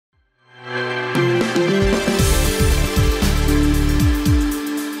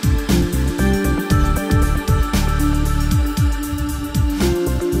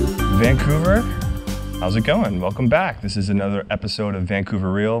Vancouver, how's it going? Welcome back. This is another episode of Vancouver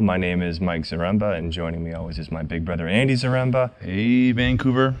Real. My name is Mike Zaremba, and joining me always is my big brother Andy Zaremba. Hey,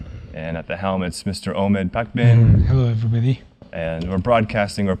 Vancouver. And at the helm, it's Mr. Omid Pakbin. Hello, everybody. And we're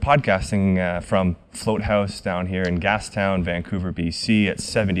podcasting from Float House down here in Gastown, Vancouver, BC at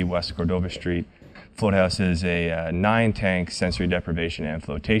 70 West Cordova Street. Float House is a 9-tank sensory deprivation and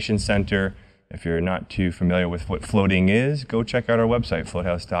flotation center. If you're not too familiar with what floating is, go check out our website,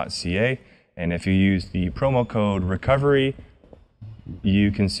 floathouse.ca. And if you use the promo code RECOVERY,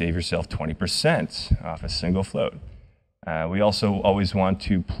 you can save yourself 20% off a single float. We also always want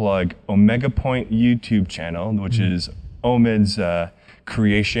to plug Omega Point YouTube channel, which is Omid's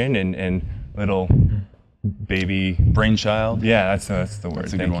creation and little baby brainchild. Yeah, that's the word.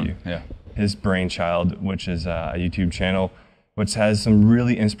 That's a good one. You. Yeah. His brainchild, which is a YouTube channel, which has some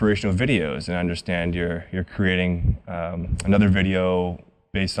really inspirational videos. And I understand you're creating another video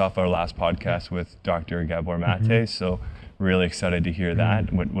based off our last podcast with Dr. Gabor Mate. So really excited to hear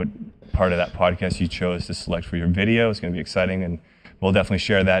that. What part of that podcast you chose to select for your video. It's going to be exciting, and we'll definitely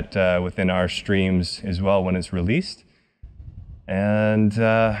share that within our streams as well when it's released. And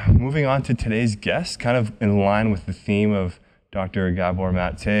moving on to today's guest, kind of in line with the theme of Dr. Gabor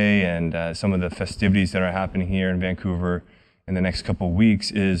Mate and some of the festivities that are happening here in Vancouver in the next couple of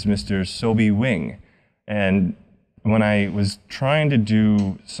weeks, is Mr. Sobey Wing. And when I was trying to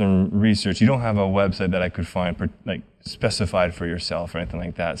do some research, you don't have a website that I could find like specified for yourself or anything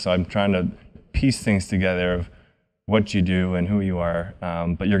like that. So I'm trying to piece things together of what you do and who you are.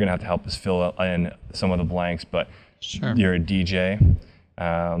 But you're gonna have to help us fill in some of the blanks. But Sure. You're a DJ.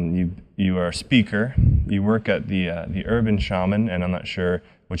 You are a speaker. You work at the Urban Shaman, and I'm not sure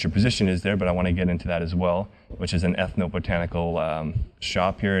what your position is there, but I want to get into that as well, which is an ethnobotanical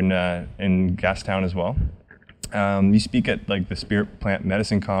shop here in Gastown as well. You speak at like the Spirit Plant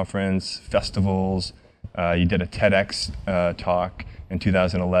Medicine Conference, festivals. You did a TEDx talk in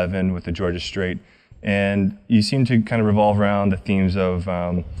 2011 with the Georgia Strait, and you seem to kind of revolve around the themes of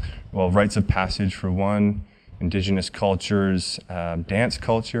rites of passage for one, Indigenous cultures, dance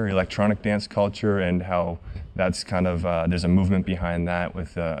culture, electronic dance culture, and how that's kind of, there's a movement behind that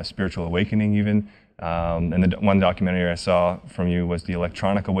with a spiritual awakening even. And the one documentary I saw from you was the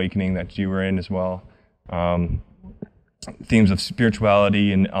electronic awakening that you were in as well. Themes of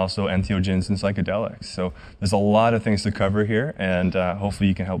spirituality and also entheogens and psychedelics. So there's a lot of things to cover here, and hopefully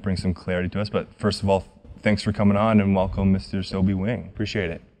you can help bring some clarity to us. But first of all, thanks for coming on, and welcome Mr. Sobey Wing. Appreciate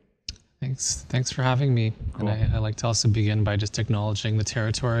it. Thanks for having me. Cool. And I like to also begin by just acknowledging the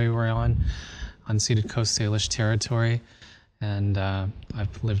territory we're on, unceded Coast Salish territory. And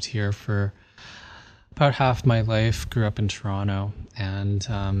I've lived here for about half my life, grew up in Toronto. And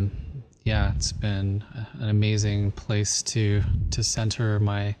it's been an amazing place to center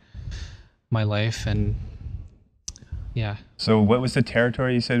my life. And yeah. So what was the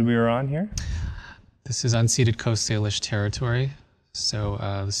territory you said we were on here? This is unceded Coast Salish territory. So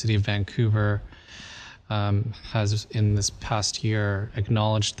the city of Vancouver has, in this past year,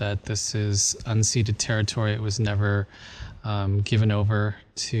 acknowledged that this is unceded territory. It was never given over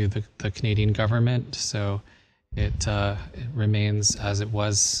to the Canadian government. So it remains as it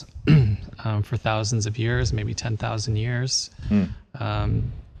was for thousands of years, maybe 10,000 years.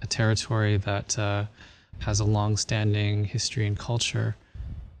 A territory that has a long-standing history and culture.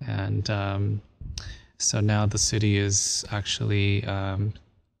 And so now the city is actually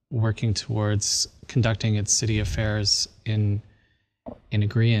working towards conducting its city affairs in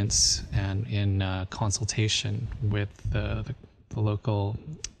agreeance and in consultation with the local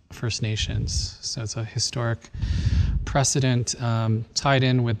First Nations. So it's a historic precedent tied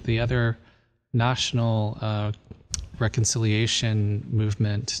in with the other national reconciliation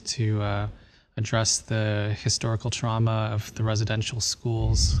movement to address the historical trauma of the residential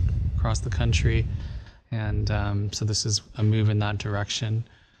schools across the country. And so this is a move in that direction.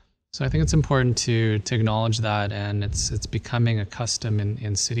 So I think it's important to acknowledge that, and it's becoming a custom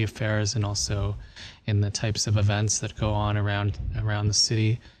in city affairs and also in the types of events that go on around the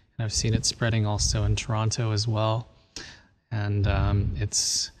city. And I've seen it spreading also in Toronto as well. And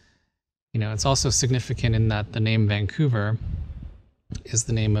it's also significant in that the name Vancouver is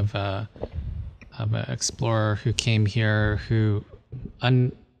the name of an explorer who came here who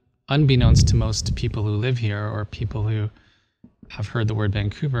unbeknownst to most people who live here or people who have heard the word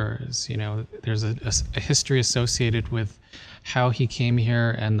Vancouver, is, there's a history associated with how he came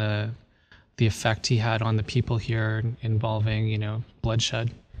here and the effect he had on the people here involving,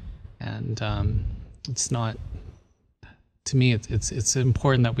 bloodshed. And it's not, to me, it's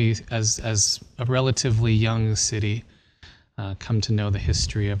important that we, as a relatively young city, come to know the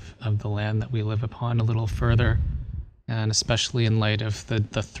history of the land that we live upon a little further, and especially in light of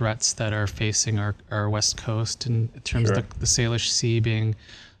the threats that are facing our west coast in terms Sure. of the Salish Sea being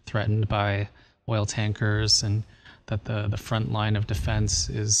threatened by oil tankers, and that the front line of defense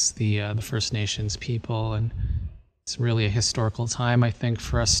is the First Nations people. And it's really a historical time, I think,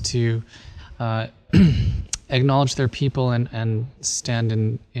 for us to acknowledge their people and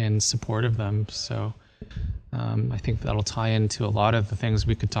stand in support of them. So I think that'll tie into a lot of the things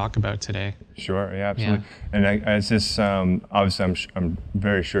we could talk about today. Sure, yeah, absolutely. And as this, obviously, I'm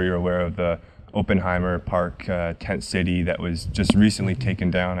very sure you're aware of the Oppenheimer Park tent city that was just recently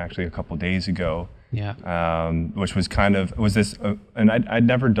taken down, actually a couple days ago. Yeah. Which was was this, and I'd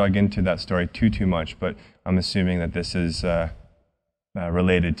never dug into that story too much, but I'm assuming that this is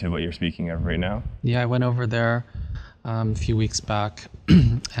related to what you're speaking of right now. Yeah, I went over there a few weeks back,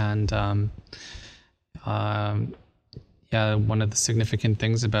 and yeah, one of the significant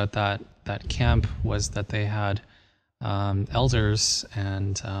things about that camp was that they had elders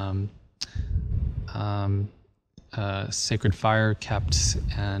and sacred fire kept,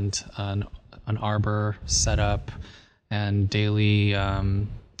 and an arbor set up, and daily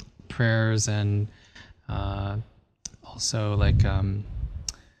prayers, and also like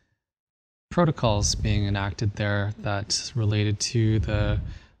protocols being enacted there that related to the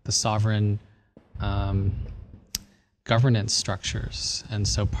sovereign governance structures. And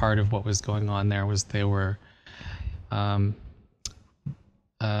so part of what was going on there was they were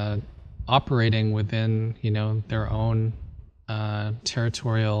operating within, their own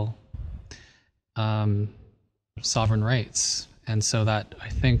territorial sovereign rights. And so that, I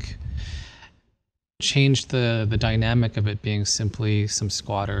think, changed the dynamic of it being simply some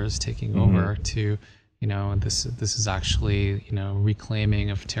squatters taking over to, this is actually,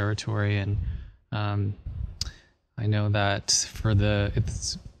 reclaiming of territory. And I know that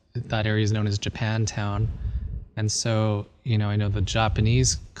that area is known as Japantown. And so, I know the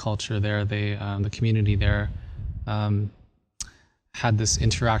Japanese culture there, the community there, had this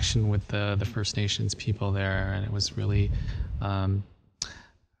interaction with the First Nations people there, and it was really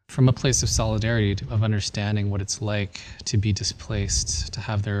from a place of solidarity, of understanding what it's like to be displaced, to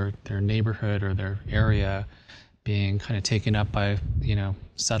have their neighborhood or their area being kind of taken up by,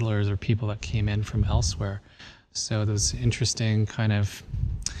 settlers or people that came in from elsewhere. So there's interesting kind of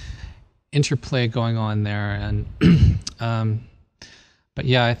interplay going on there. And but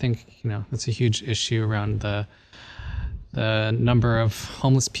yeah, I think, it's a huge issue around the number of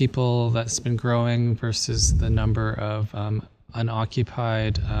homeless people that's been growing versus the number of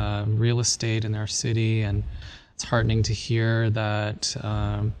unoccupied real estate in our city. And it's heartening to hear that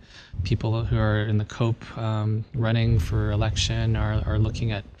people who are in the COPE running for election are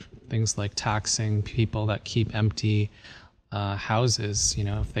looking at things like taxing people that keep empty houses.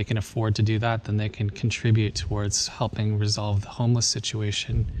 If they can afford to do that, then they can contribute towards helping resolve the homeless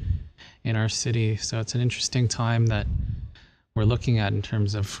situation in our city. So it's an interesting time that we're looking at in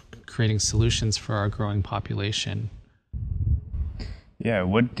terms of creating solutions for our growing population. Yeah,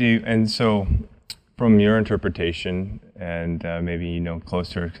 and so from your interpretation, and maybe,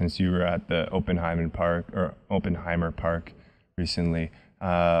 closer, since you were at the Oppenheimer Park recently,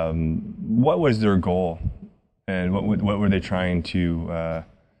 what was their goal? And what were they trying to,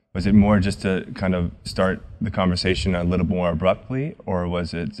 was it more just to kind of start the conversation a little more abruptly, or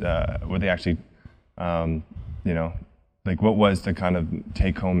was it, were they actually, what was the kind of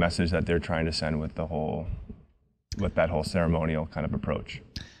take-home message that they're trying to send with that whole ceremonial kind of approach?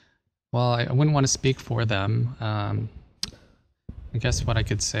 Well, I wouldn't want to speak for them. I guess what I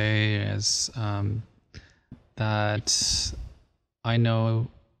could say is that I know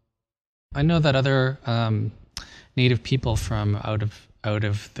that other Native people from out of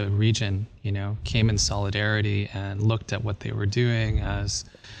the region, came in solidarity and looked at what they were doing as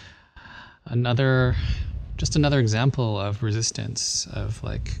another example of resistance, of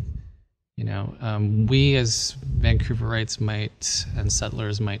we as Vancouverites and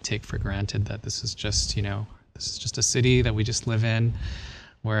settlers might take for granted that this is just a city that we just live in,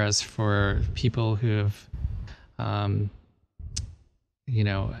 whereas for people who have a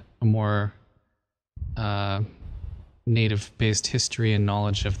more native-based history and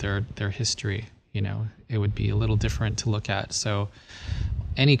knowledge of their history, it would be a little different to look at. So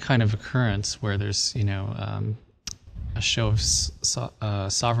any kind of occurrence where there's a show of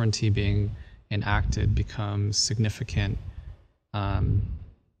sovereignty being enacted becomes significant, and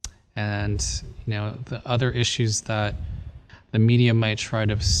the other issues that the media might try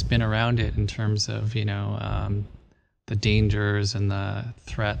to spin around it in terms of the the dangers and the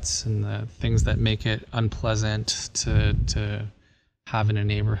threats and the things that make it unpleasant to have in a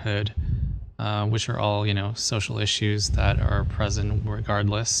neighborhood, which are all, you know, social issues that are present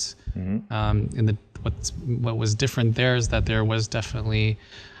regardless. What was different there is that there was definitely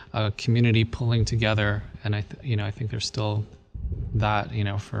a community pulling together, and I think there's still that, you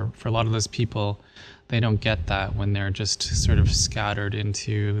know, for a lot of those people, they don't get that when they're just sort of scattered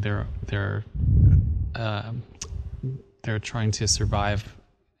into they're trying to survive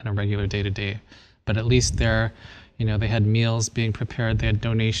in a regular day-to-day. But at least they're, you know, they had meals being prepared, they had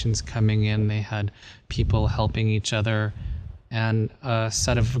donations coming in, they had people helping each other, and a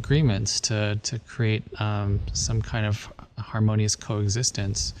set of agreements to create some kind of harmonious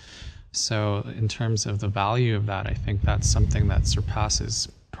coexistence. So in terms of the value of that, I think that's something that surpasses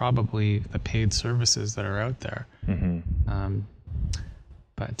probably the paid services that are out there.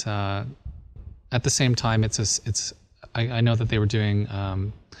 But at the same time, I know that they were doing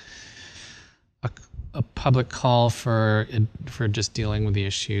a public call for just dealing with the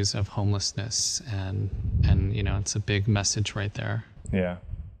issues of homelessness, and you know, it's a big message right there. Yeah.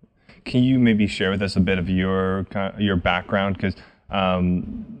 Can you maybe share with us a bit of your background? Because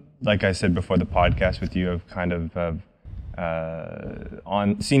like I said before the podcast with you, I've kind of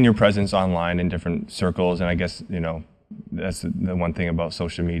seen your presence online in different circles, and I guess, you know, that's the one thing about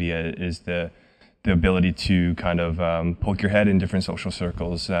social media is the ability to kind of poke your head in different social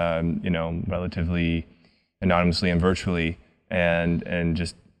circles, you know, relatively anonymously and virtually, and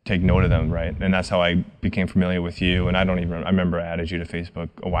just take note of them, right? And that's how I became familiar with you. And I remember I added you to Facebook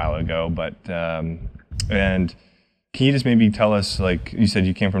a while ago, but and can you just maybe tell us, like you said,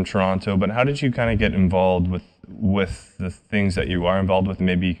 you came from Toronto, but how did you kind of get involved with the things that you are involved with?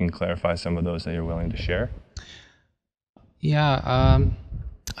 Maybe you can clarify some of those that you're willing to share. Yeah,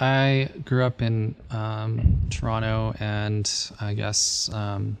 I grew up in Toronto, and I guess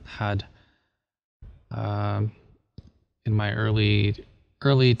had in my early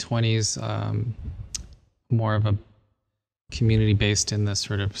 20s more of a community based in the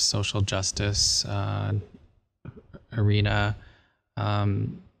sort of social justice arena,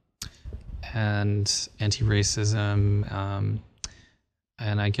 and anti-racism,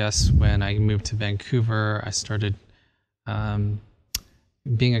 and I guess when I moved to Vancouver, I started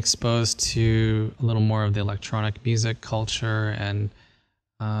being exposed to a little more of the electronic music culture and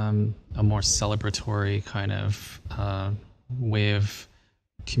a more celebratory kind of way of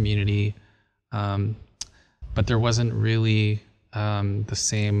community, but there wasn't really the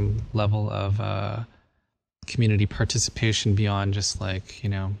same level of community participation beyond just, like, you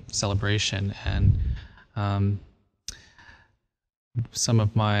know, celebration. And some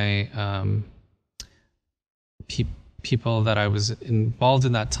of my people that I was involved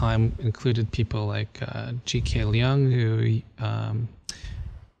in that time included people like G.K. Leung, who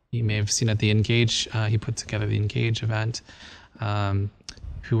you may have seen at the Engage. He put together the Engage event,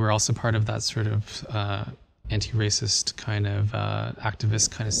 who were also part of that sort of anti-racist kind of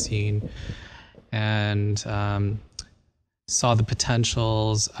activist kind of scene, and saw the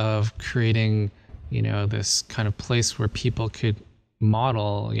potentials of creating, you know, this kind of place where people could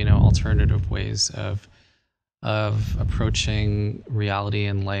model, you know, alternative ways of approaching reality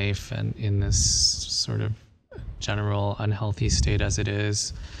and life, and in this sort of general unhealthy state as it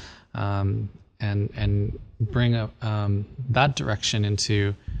is, and bring that direction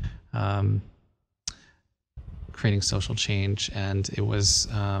into creating social change. And it was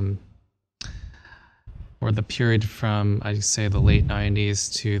or the period from, I'd say, the late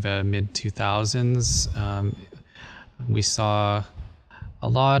 90s to the mid 2000s, we saw a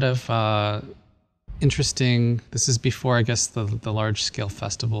lot of interesting, this is before, I guess, the large scale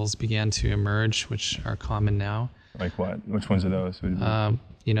festivals began to emerge, which are common now. Like what? Which ones are those?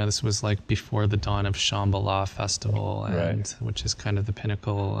 You know, this was like before the dawn of Shambhala Festival, and right, which is kind of the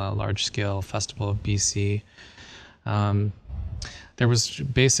pinnacle large scale festival of BC. There was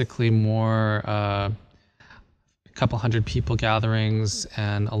basically more a couple hundred people gatherings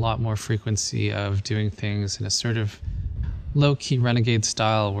and a lot more frequency of doing things in a sort of low-key renegade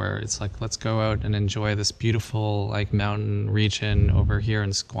style, where it's like, let's go out and enjoy this beautiful, like, mountain region over here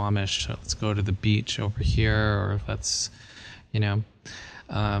in Squamish. So let's go to the beach over here, or let's, you know,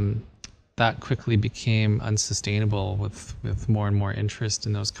 that quickly became unsustainable with more and more interest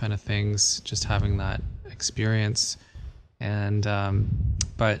in those kind of things, just having that experience. And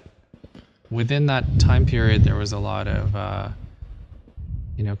but within that time period, there was a lot of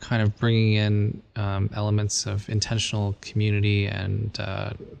you know, kind of bringing in elements of intentional community and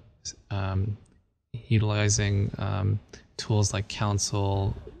utilizing tools like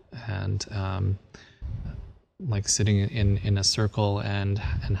council and like sitting in a circle and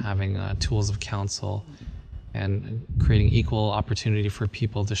having tools of counsel and creating equal opportunity for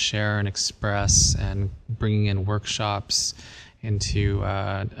people to share and express, and bringing in workshops into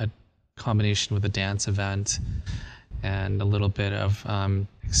a combination with a dance event, and a little bit of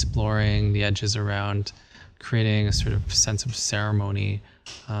exploring the edges around creating a sort of sense of ceremony.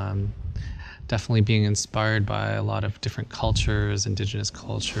 Definitely being inspired by a lot of different cultures, indigenous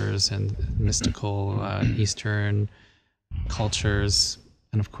cultures and mystical Eastern cultures.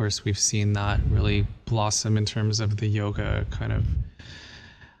 And of course, we've seen that really blossom in terms of the yoga kind of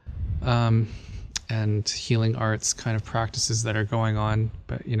and healing arts kind of practices that are going on.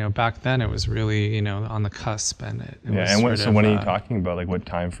 But, back then it was really, on the cusp. And it was when are you talking about? Like, what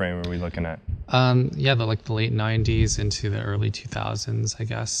time frame are we looking at? The late 90s into the early 2000s, I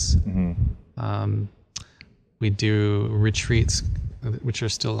guess. Mm-hmm. We do retreats, which are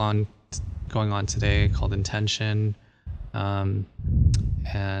still going on today, called Intention, and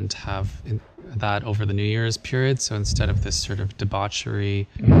have that over the New Year's period. So instead of this sort of debauchery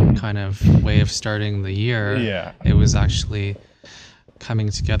kind of way of starting the year, it was actually coming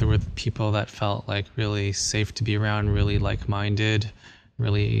together with people that felt like really safe to be around, really like-minded,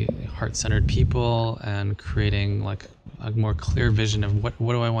 really heart-centered people, and creating like a more clear vision of what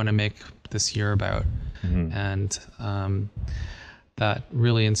do I want to make this year about. Mm-hmm. And that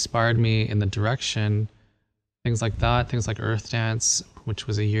really inspired me in the direction. Things like that, things like Earth Dance, which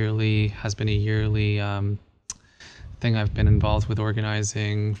has been a yearly thing I've been involved with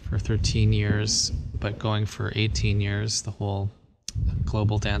organizing for 13 years, but going for 18 years, the whole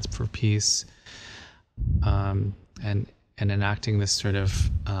global dance for peace, and enacting this sort of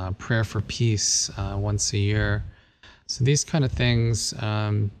prayer for peace once a year. So these kind of things,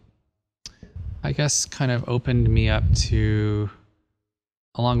 I guess, kind of opened me up to,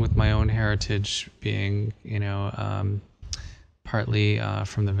 along with my own heritage being, partly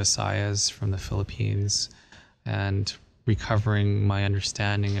from the Visayas, from the Philippines, and recovering my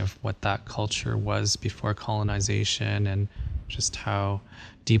understanding of what that culture was before colonization, and just how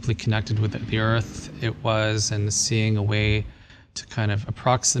deeply connected with the earth it was, and seeing a way to kind of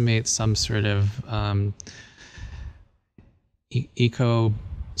approximate some sort of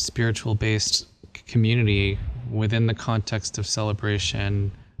eco-spiritual based community within the context of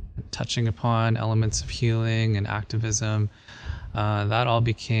celebration, touching upon elements of healing and activism. That all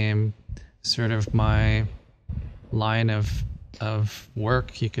became sort of my line of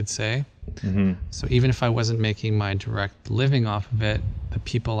work, you could say. Mm-hmm. So even if I wasn't making my direct living off of it, the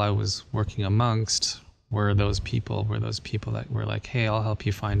people I was working amongst were those people that were like, hey, I'll help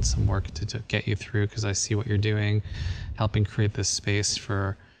you find some work to get you through, because I see what you're doing, helping create this space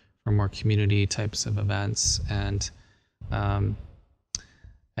for more community types of events. And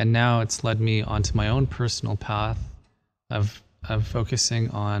now it's led me onto my own personal path of focusing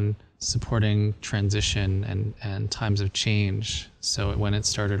on supporting transition and times of change. So when it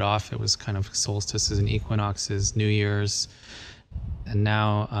started off, it was kind of solstices and equinoxes, New Year's. And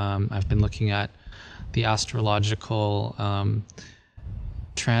now I've been looking at the astrological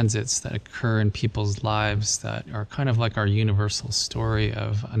transits that occur in people's lives that are kind of like our universal story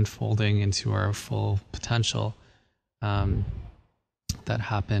of unfolding into our full potential, that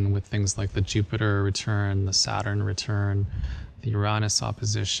happen with things like the Jupiter return, the Saturn return, the Uranus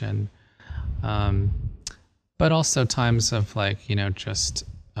opposition, but also times of just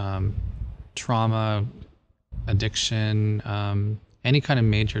trauma, addiction, any kind of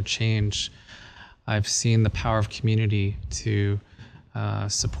major change. I've seen the power of community to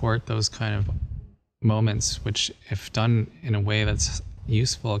support those kind of moments, which, if done in a way that's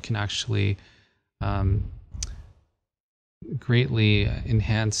useful, can actually greatly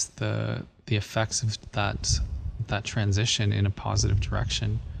enhance the effects of that transition in a positive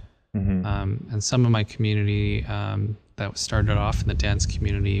direction. Mm-hmm. And some of my community that started off in the dance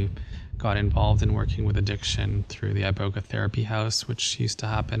community got involved in working with addiction through the Iboga Therapy House, which used to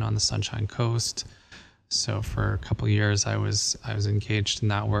happen on the Sunshine Coast. So for a couple of years, I was engaged in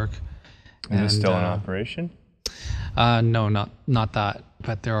that work. Is it still in operation? No, not that.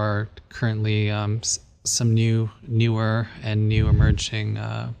 But there are currently some newer and new emerging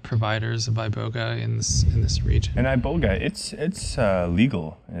providers of Iboga in this region. And Iboga, it's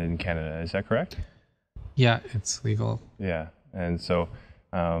legal in Canada. Is that correct? Yeah, it's legal. Yeah, and so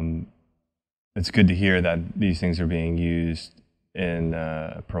it's good to hear that these things are being used in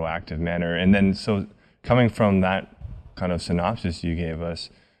a proactive manner. And then, so coming from that kind of synopsis you gave us,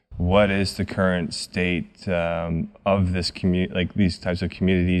 what is the current state of this community, like these types of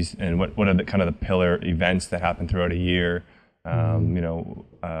communities, and what are the kind of the pillar events that happen throughout a year Are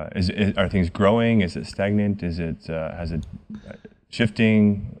things growing? Is it stagnant? Is it has it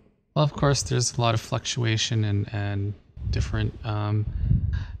shifting? Well, of course, there's a lot of fluctuation and different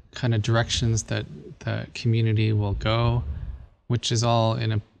kind of directions that the community will go, which is all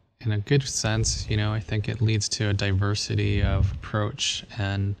in a good sense. I think it leads to a diversity of approach,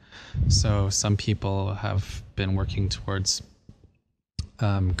 and so some people have been working towards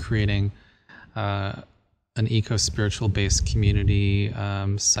creating an eco-spiritual based community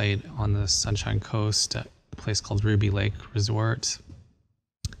site on the Sunshine Coast at a place called Ruby Lake Resort.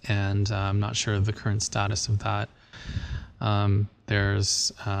 And I'm not sure of the current status of that.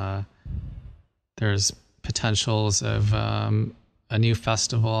 There's potentials of a new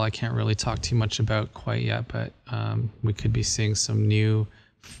festival I can't really talk too much about quite yet, but we could be seeing some new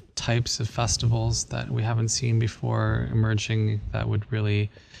types of festivals that we haven't seen before emerging that would really,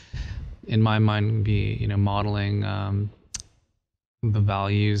 in my mind, be modeling the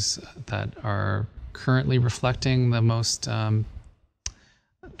values that are currently reflecting the most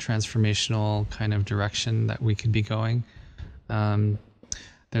transformational kind of direction that we could be going.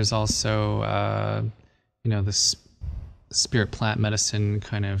 There's also this spirit plant medicine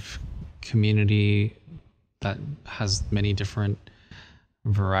kind of community that has many different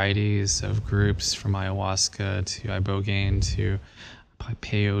varieties of groups, from ayahuasca to ibogaine to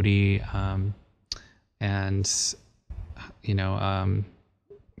peyote, and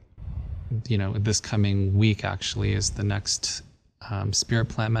this coming week actually is the next spirit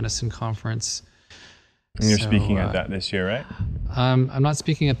plant medicine conference. And you're speaking at that this year, right? I'm not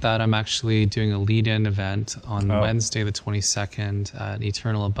speaking at that. I'm actually doing a lead-in event on Wednesday, the 22nd, at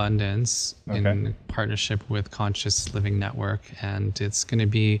Eternal Abundance in partnership with Conscious Living Network, and it's going to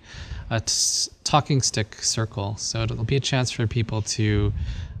be a talking stick circle. So it'll be a chance for people to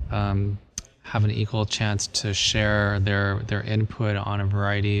have an equal chance to share their input on a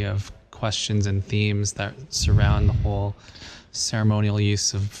variety of questions and themes that surround the whole ceremonial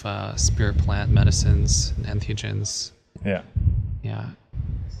use of spirit plant medicines and entheogens. Yeah. Yeah.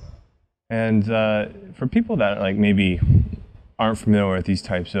 And for people that maybe aren't familiar with these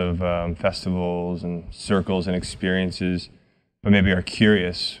types of festivals and circles and experiences, but maybe are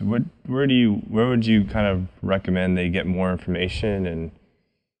curious, where would you kind of recommend they get more information,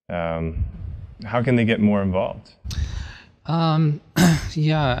 and how can they get more involved?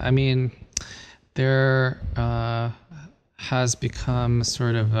 Yeah, I mean, there has become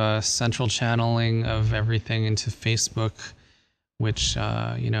sort of a central channeling of everything into Facebook, which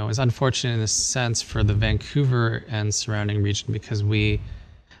is unfortunate in a sense for the Vancouver and surrounding region, because I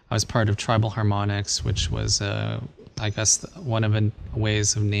was part of Tribal Harmonics, which was I guess one of the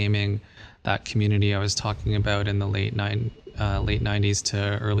ways of naming that community I was talking about in the late 90s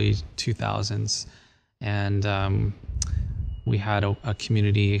to early 2000s, and we had a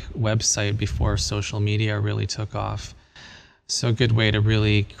community website before social media really took off. So a good way to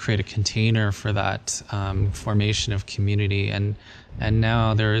really create a container for that formation of community. And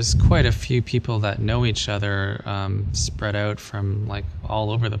now there's quite a few people that know each other, spread out from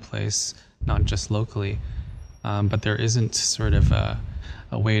all over the place, not just locally. But there isn't sort of a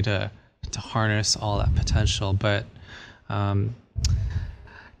way to harness all that potential. But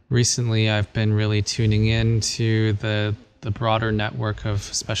recently I've been really tuning in to the broader network of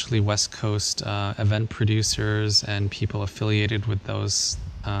especially West Coast event producers and people affiliated with those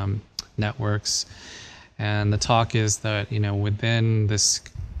networks. And the talk is that, within this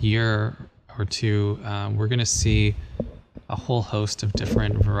year or two, we're going to see a whole host of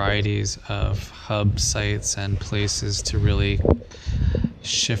different varieties of hub sites and places to really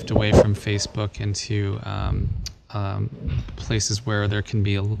shift away from Facebook into places where there can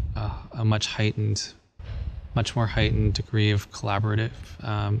be a much more heightened degree of collaborative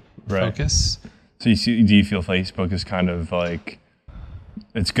focus. So do you feel Facebook is kind of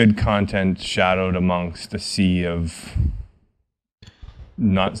it's good content shadowed amongst a sea of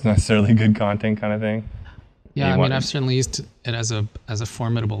not necessarily good content kind of thing? Yeah, I mean, I've certainly used it as a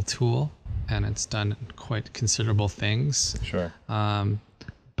formidable tool, and it's done quite considerable things. Sure.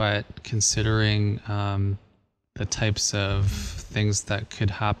 But considering the types of things that could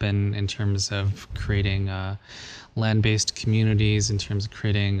happen in terms of creating land-based communities, in terms of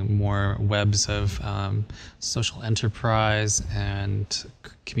creating more webs of social enterprise and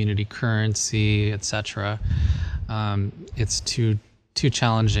community currency, etc. It's too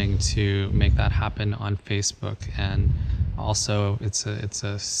challenging to make that happen on Facebook, and also it's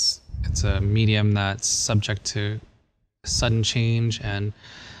a medium that's subject to sudden change and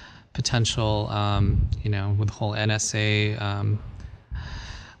potential, with the whole NSA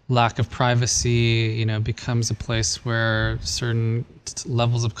lack of privacy, becomes a place where certain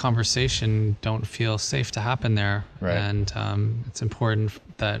levels of conversation don't feel safe to happen there. Right. And it's important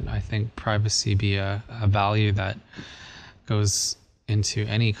that I think privacy be a value that goes into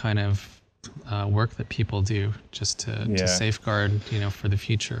any kind of work that people do, just to safeguard, for the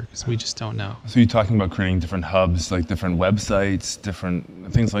future, because we just don't know. So you're talking about creating different hubs, like different websites,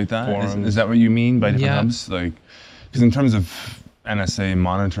 different things like that? Forums. Is that what you mean by different Yeah. hubs? Like, because in terms of NSA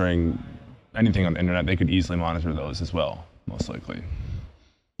monitoring anything on the internet, they could easily monitor those as well, most likely.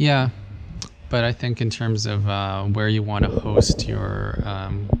 Yeah, but I think in terms of where you want to host your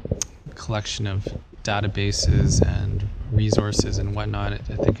collection of databases and resources and whatnot, I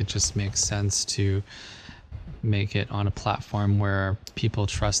think it just makes sense to make it on a platform where people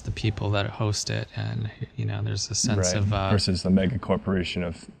trust the people that host it, and there's a sense of versus the mega corporation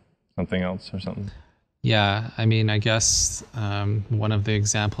of something else or something. Yeah, I mean, I guess one of the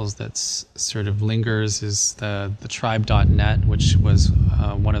examples that's sort of lingers is the tribe.net, which was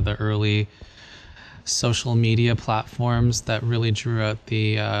one of the early social media platforms that really drew out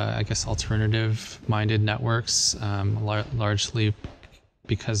the, I guess, alternative-minded networks, largely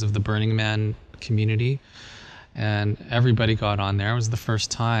because of the Burning Man community. And everybody got on there. It was the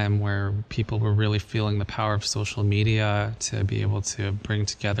first time where people were really feeling the power of social media to be able to bring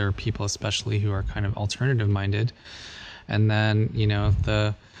together people, especially who are kind of alternative-minded. And then,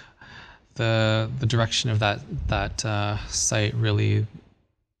 the direction of that site really,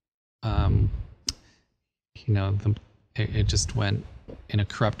 it just went in a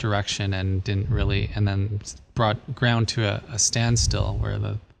corrupt direction and didn't really, and then brought ground to a standstill where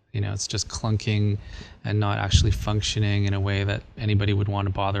it's just clunking and not actually functioning in a way that anybody would want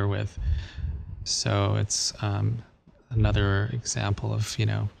to bother with. So it's another example of,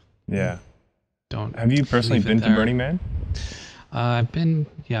 don't. Have you personally been to Burning Man? I've been,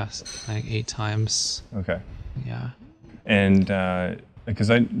 yes, I think 8 times. Okay. Yeah. And because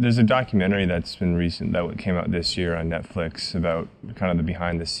there's a documentary that's been recent that came out this year on Netflix about kind of the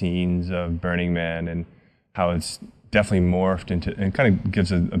behind the scenes of Burning Man and how it's definitely morphed into, and kind of gives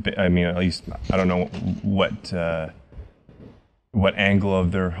a bit, I mean, at least, I don't know what angle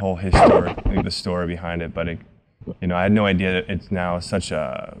of their whole history, like the story behind it, but I had no idea that it's now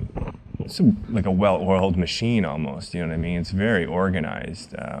like a well-oiled machine almost, you know what I mean? It's very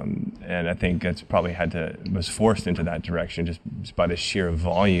organized, and I think it's probably was forced into that direction just by the sheer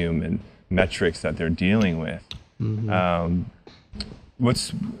volume and metrics that they're dealing with. Mm-hmm.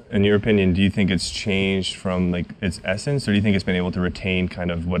 What's, in your opinion, do you think it's changed from like its essence, or do you think it's been able to retain kind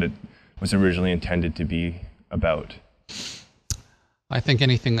of what it was originally intended to be about? I think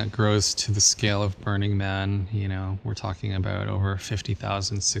anything that grows to the scale of Burning Man, we're talking about over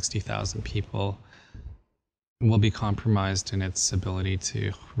 50,000, 60,000 people, will be compromised in its ability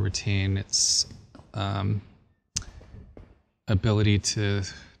to retain its ability to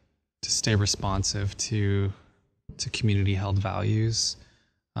stay responsive to community-held values.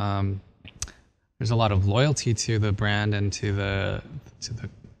 There's a lot of loyalty to the brand and to the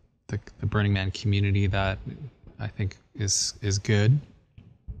Burning Man community that I think is good.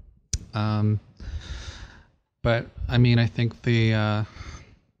 But I mean, I think the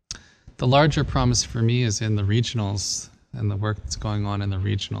larger promise for me is in the regionals and the work that's going on in the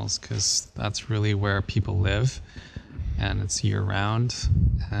regionals, because that's really where people live, and it's year-round,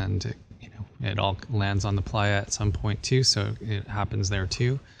 and it all lands on the playa at some point too, so it happens there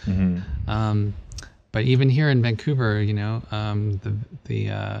too. Mm-hmm. But even here in Vancouver,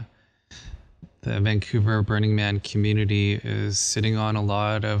 the Vancouver Burning Man community is sitting on a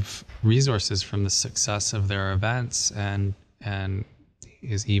lot of resources from the success of their events, and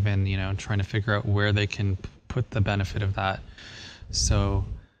is even trying to figure out where they can put the benefit of that. So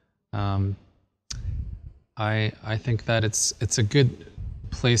I think that it's a good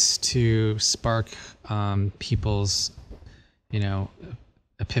place to spark people's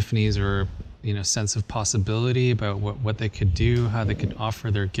epiphanies or sense of possibility about what they could do, how they could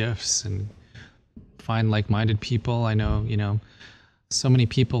offer their gifts and find like-minded people. I know so many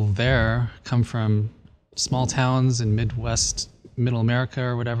people there come from small towns in middle America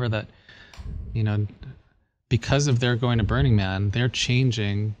or whatever, that because of their going to Burning Man, they're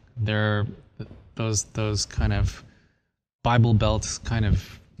changing those kind of Bible Belt kind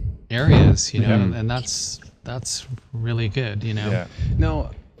of areas, and that's really good, Yeah.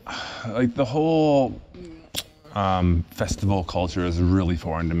 No, like the whole festival culture is really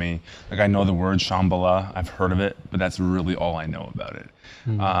foreign to me. Like, I know the word Shambhala, I've heard of it, but that's really all I know about it.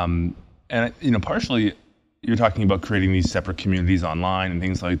 Mm-hmm. And partially you're talking about creating these separate communities online and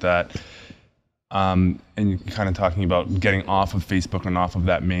things like that. and you're kind of talking about getting off of Facebook and off of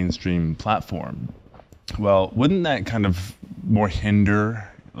that mainstream platform. Well, wouldn't that kind of more hinder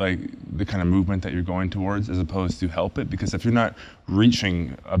like the kind of movement that you're going towards as opposed to help it? Because if you're not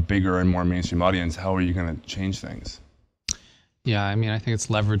reaching a bigger and more mainstream audience, how are you going to change things? Yeah, I mean, I think it's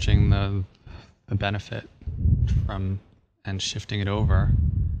leveraging the benefit from and shifting it over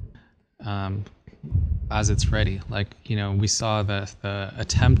as it's ready. Like, you know, we saw the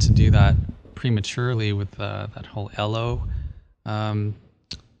attempt to do that prematurely with that whole Elo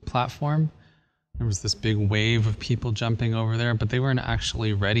platform. There was this big wave of people jumping over there, but they weren't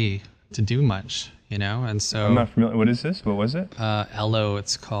actually ready to do much, you know? And so... I'm not familiar. What is this? What was it? Elo,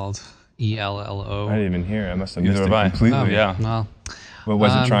 it's called. ELLO. I didn't even hear it. I must have Neither missed it have I. completely. Oh, yeah. Well, What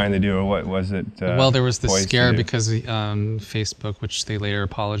was it trying to do, or what was it? Well, there was this poised to scare do? because Facebook, which they later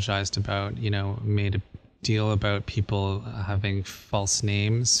apologized about, you know, made a deal about people having false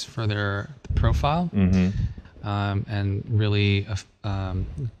names for their profile, and really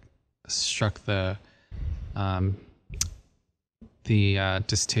struck the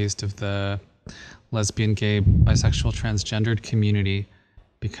distaste of the lesbian, gay, bisexual, transgendered community,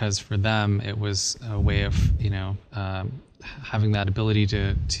 because for them it was a way of, you know, having that ability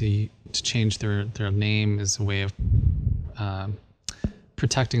to change their name is a way of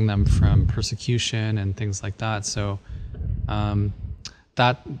protecting them from persecution and things like that. So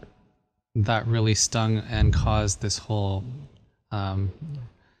that really stung and caused this whole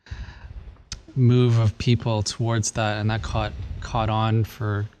move of people towards that, and that caught on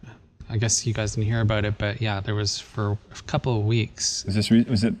for, I guess you guys didn't hear about it, but yeah, there was for a couple of weeks. Was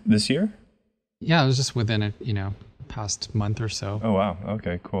it this year? Yeah, it was just within a, you know, past month or so. Oh wow.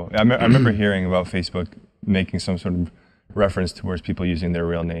 Okay, cool. I remember hearing about Facebook making some sort of reference towards people using their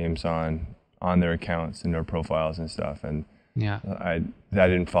real names on their accounts and their profiles and stuff, and yeah, I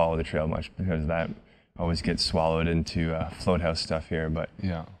didn't follow the trail much because that always gets swallowed into float house stuff here. But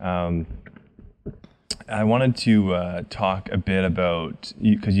Yeah. I wanted to talk a bit about,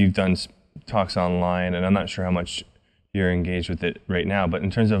 because you've done talks online, and I'm not sure how much you're engaged with it right now, but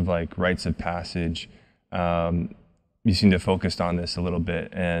in terms of like rites of passage, you seem to focus on this a little bit,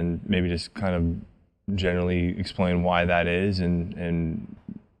 and maybe just kind of generally explain why that is, and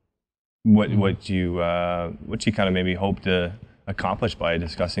what you kind of maybe hope to accomplish by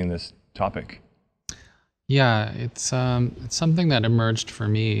discussing this topic. Yeah, it's something that emerged for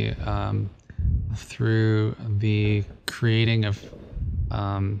me through the creating of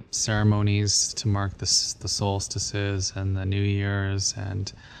ceremonies to mark the solstices and the New Year's,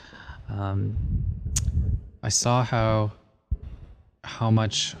 and I saw how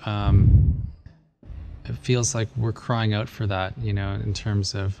much it feels like we're crying out for that, you know, in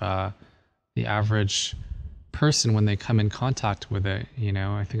terms of the average person when they come in contact with it. You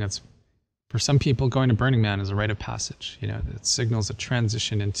know, I think that's, for some people, going to Burning Man is a rite of passage. You know, it signals a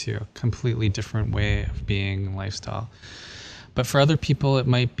transition into a completely different way of being and lifestyle. But for other people, it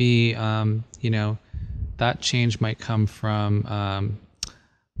might be, you know, that change might come from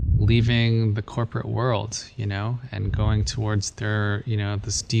leaving the corporate world, you know, and going towards their, you know,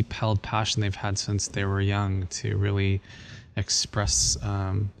 this deep held passion they've had since they were young to really express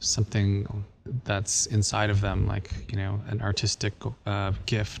something that's inside of them, like, you know, an artistic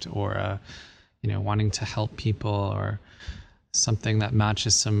gift, or you know, wanting to help people, or something that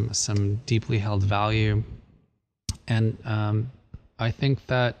matches some deeply held value. And I think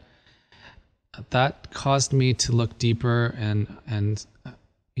that caused me to look deeper, and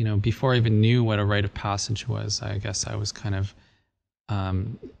you know, before I even knew what a rite of passage was, I guess I was kind of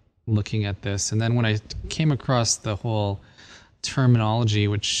looking at this. And then when I came across the whole terminology,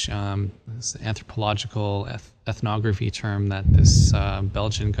 which is an anthropological ethnography term that this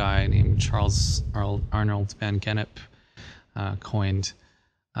Belgian guy named Charles Arnold van Gennep coined,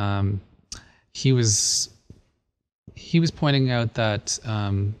 he was pointing out that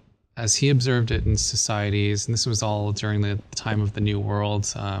as he observed it in societies, and this was all during the time of the New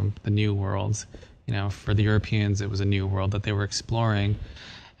World, you know, for the Europeans, it was a new world that they were exploring,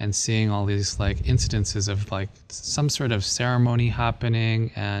 and seeing all these like incidences of like some sort of ceremony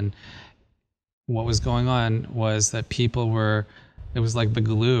happening. And what was going on was that it was like the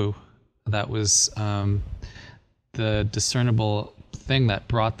glue that was the discernible thing that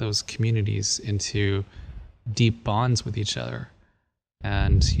brought those communities into deep bonds with each other.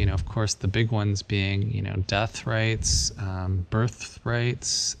 And, you know, of course, the big ones being, you know, death rites, birth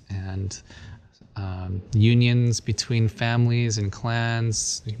rites, and unions between families and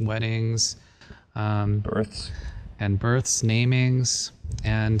clans, weddings, Births, namings.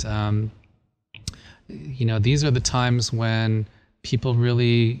 And, you know, these are the times when people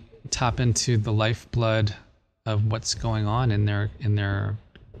really tap into the lifeblood of what's going on in their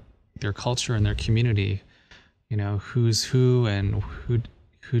culture and their community. You know, who's who and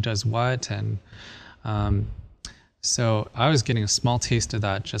who does what, and so I was getting a small taste of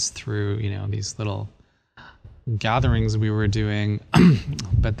that just through, you know, these little gatherings we were doing.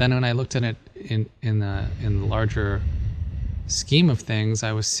 But then when I looked at it in the larger scheme of things,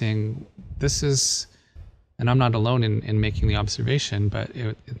 I was seeing this is, and I'm not alone in making the observation, but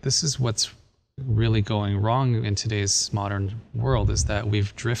this is what's really going wrong in today's modern world, is that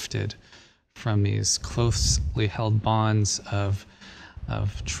we've drifted from these closely held bonds of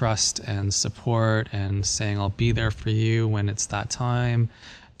trust and support and saying I'll be there for you when it's that time,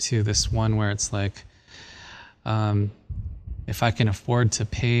 to this one where it's like, if I can afford to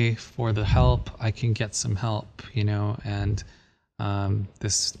pay for the help, I can get some help, you know, and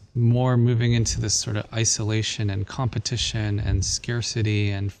this more moving into this sort of isolation and competition and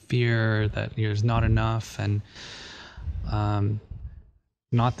scarcity and fear that there's not enough, and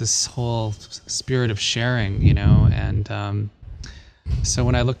not this whole spirit of sharing, you know. And so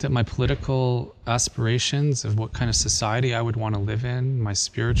when I looked at my political aspirations of what kind of society I would want to live in, my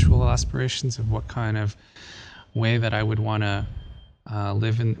spiritual aspirations of what kind of way that I would want to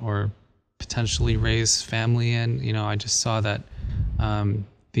live in or potentially raise family in, you know, I just saw that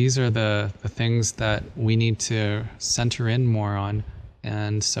these are the things that we need to center in more on.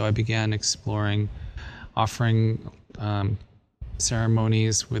 And so I began exploring offering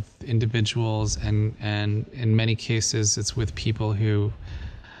ceremonies with individuals, and in many cases it's with people who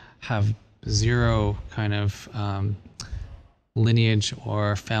have zero kind of lineage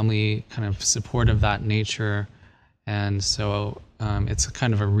or family kind of support of that nature. And so it's a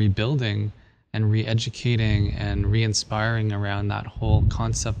kind of a rebuilding and re-educating and re-inspiring around that whole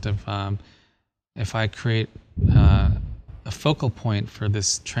concept of if I create a focal point for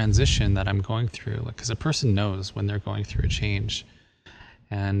this transition that I'm going through, like, because a person knows when they're going through a change,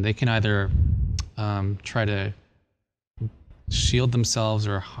 and they can either try to shield themselves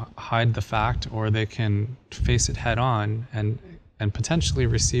or hide the fact, or they can face it head on and potentially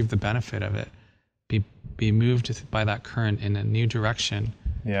receive the benefit of it, be moved by that current in a new direction.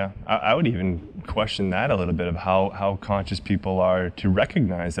 Yeah, I would even question that a little bit, of how conscious people are to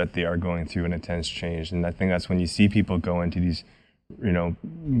recognize that they are going through an intense change. And I think that's when you see people go into these, you know,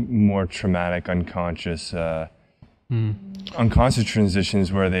 more traumatic, unconscious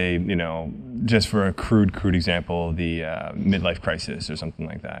transitions where they, you know, just for a crude example, the midlife crisis or something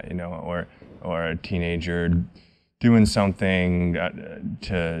like that, you know, or a teenager doing something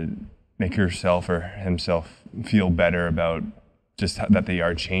to make herself or himself feel better about just that they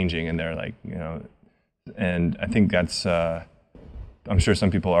are changing, and they're like, you know, and I think that's, I'm sure some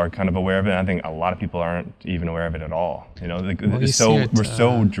people are kind of aware of it, and I think a lot of people aren't even aware of it at all. You know, we're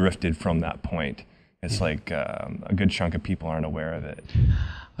so drifted from that point. It's like a good chunk of people aren't aware of it.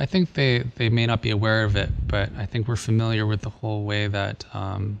 I think they may not be aware of it, but I think we're familiar with the whole way that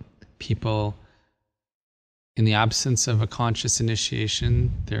people, in the absence of a conscious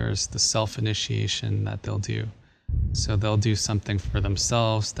initiation, there's the self-initiation that they'll do. So they'll do something for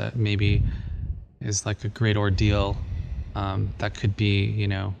themselves that maybe is like a great ordeal. That could be, you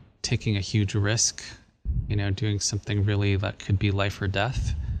know, taking a huge risk, you know, doing something really that could be life or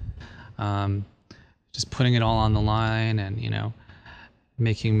death. Just putting it all on the line, and, you know,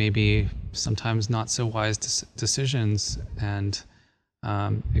 making maybe sometimes not so wise decisions. And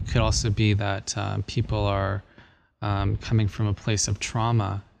it could also be that people are coming from a place of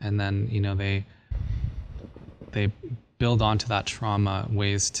trauma, and then, you know, they build onto that trauma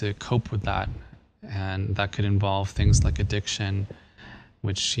ways to cope with that. And that could involve things like addiction,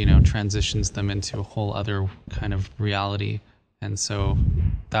 which, you know, transitions them into a whole other kind of reality. And so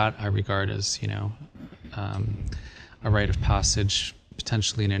that I regard as, you know, a rite of passage,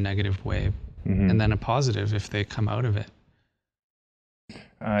 potentially in a negative way, and then a positive if they come out of it.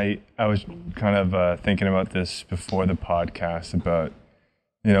 I was kind of thinking about this before the podcast about,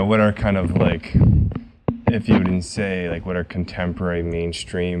 you know, what are kind of like, if you would say, like, what are contemporary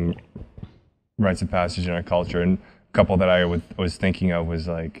mainstream rites of passage in our culture. And a couple that I was thinking of was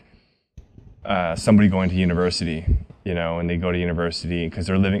like somebody going to university, you know, and they go to university because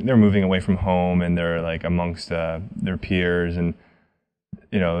they're moving away from home, and they're like amongst their peers, and,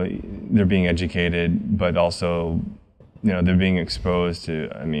 you know, they're being educated, but also, you know, they're being exposed to,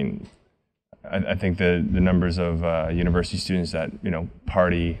 I mean, I think the numbers of university students that, you know,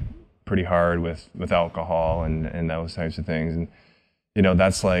 party pretty hard with alcohol and those types of things. And, you know,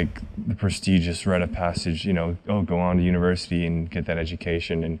 that's like the prestigious rite of passage, you know, go on to university and get that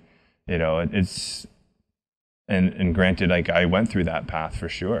education. And, you know, and granted, like I went through that path for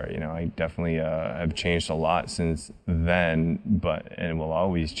sure. You know, I definitely have changed a lot since then, and will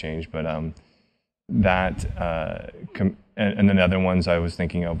always change. But and then the other ones I was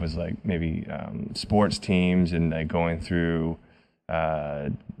thinking of was like maybe sports teams and like going through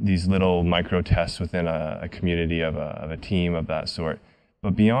these little micro tests within a community of a team of that sort.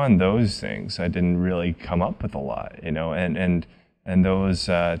 But beyond those things, I didn't really come up with a lot, you know, and those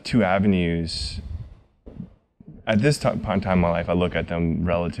two avenues, at this point in time in my life, I look at them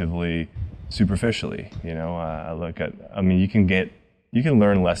relatively superficially, you know. I mean, you can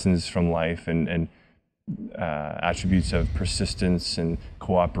learn lessons from life and attributes of persistence and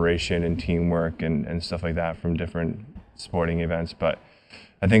cooperation and teamwork and stuff like that from different sporting events. But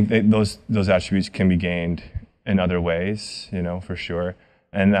I think those attributes can be gained in other ways, you know, for sure.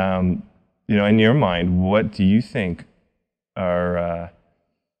 And, you know, in your mind, what do you think are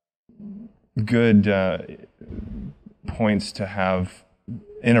good points to have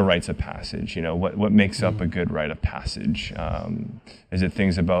in a rites of passage? You know, what makes up a good rite of passage? Is it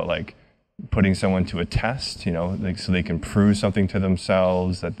things about like putting someone to a test, you know, like so they can prove something to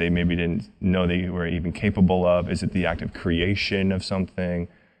themselves that they maybe didn't know they were even capable of? Is it the act of creation of something?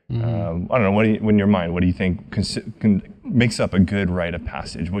 I don't know. In your mind, what do you think makes up a good rite of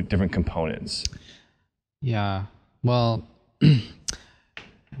passage? What different components? Yeah. Well,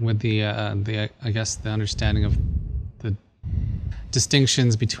 with the I guess the understanding of the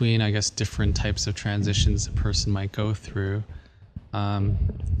distinctions between, I guess, different types of transitions a person might go through,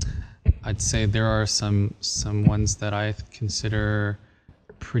 I'd say there are some ones that I consider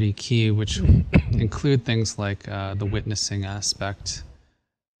pretty key, which include things like the witnessing aspect.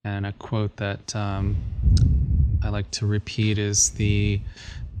 And a quote that I like to repeat is the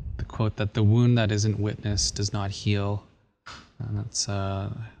quote that the wound that isn't witnessed does not heal. And that's, I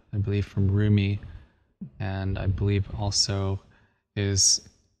believe, from Rumi. And I believe also is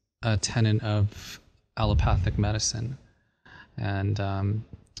a tenet of allopathic medicine. And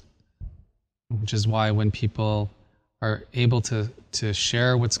which is why when people are able to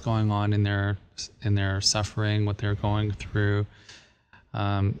share what's going on in their suffering, what they're going through,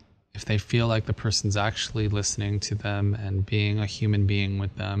 if they feel like the person's actually listening to them and being a human being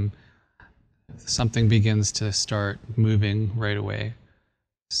with them, something begins to start moving right away.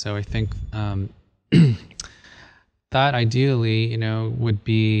 So I think that ideally, you know, would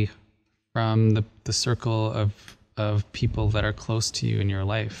be from the circle of people that are close to you in your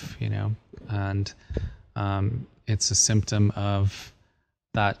life, you know, and it's a symptom of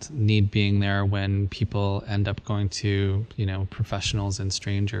that need being there when people end up going to, you know, professionals and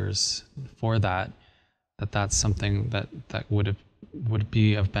strangers for that's something that would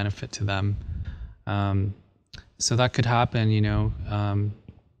be of benefit to them. So that could happen, you know,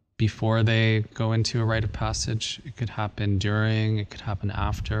 before they go into a rite of passage. It could happen during, it could happen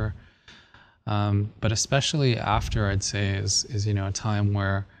after. But especially after, I'd say, is you know, a time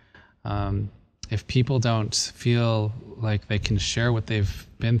where if people don't feel like they can share what they've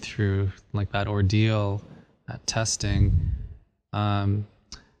been through, like that ordeal, that testing,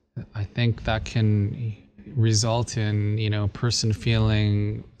 I think that can result in, you know, a person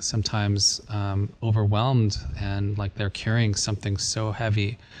feeling sometimes overwhelmed and like they're carrying something so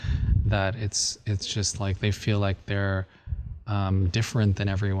heavy that it's just like they feel like they're different than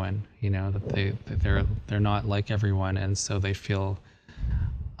everyone, you know, that they're not like everyone, and so they feel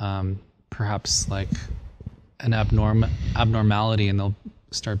perhaps like an abnormality, and they'll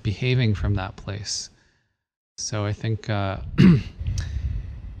start behaving from that place. So I think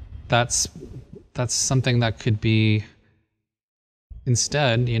that's something that could be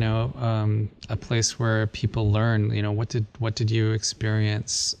instead, you know, a place where people learn, you know, what did you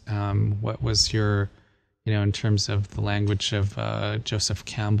experience? What was your, you know, in terms of the language of Joseph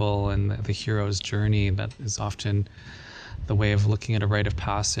Campbell and the hero's journey, that is often the way of looking at a rite of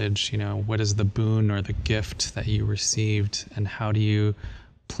passage. You know, what is the boon or the gift that you received, and how do you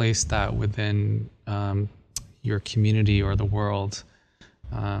place that within your community or the world?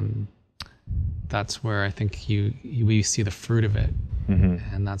 That's where I think we see the fruit of it.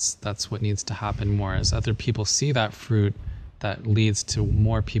 Mm-hmm. And that's what needs to happen more. As other people see that fruit, that leads to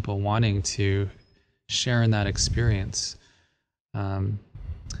more people wanting to share in that experience.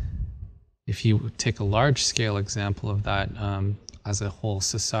 If you take a large scale example of that, as a whole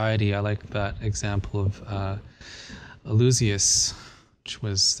society, I like that example of Eleusis, which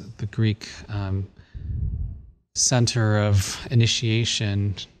was the Greek center of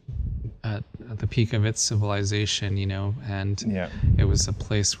initiation at the peak of its civilization, you know, and it was a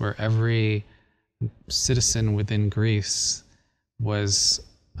place where every citizen within Greece was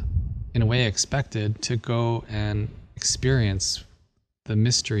in a way, expected to go and experience the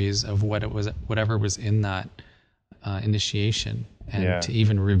mysteries of whatever was in that initiation, and to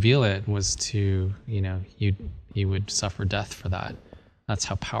even reveal it was to, you would suffer death for that. That's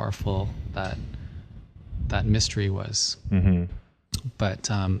how powerful that mystery was. Mm-hmm. But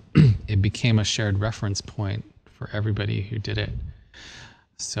it became a shared reference point for everybody who did it.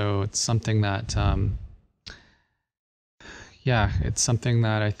 So it's something that, it's something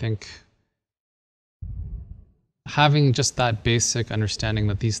that I think having just that basic understanding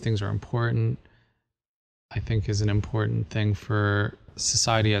that these things are important, I think is an important thing for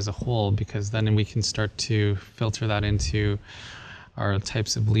society as a whole, because then we can start to filter that into our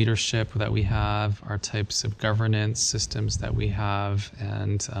types of leadership that we have, our types of governance systems that we have,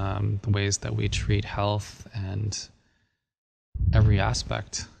 and the ways that we treat health and every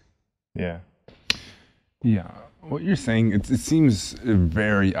aspect. Yeah. What you're saying, it seems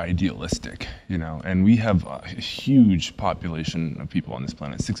very idealistic, and we have a huge population of people on this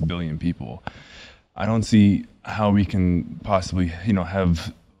planet, 6 billion people. I don't see how we can possibly,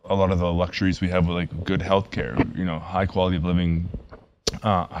 have a lot of the luxuries we have with like good healthcare, high quality of living,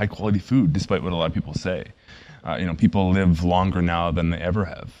 high quality food, despite what a lot of people say. People live longer now than they ever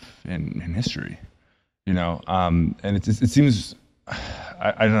have in history, and it seems,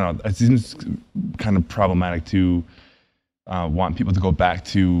 I don't know, it seems kind of problematic to want people to go back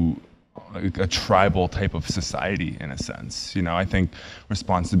to a tribal type of society in a sense. I think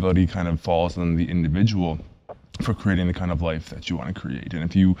responsibility kind of falls on the individual for creating the kind of life that you want to create. And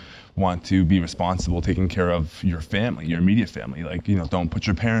if you want to be responsible taking care of your family, your immediate family, like, don't put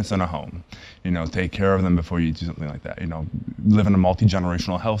your parents in a home, take care of them before you do something like that, live in a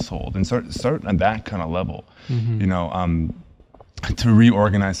multi-generational household and start at that kind of level, to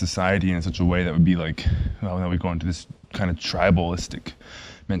reorganize society in such a way that would be like, now we go into this kind of tribalistic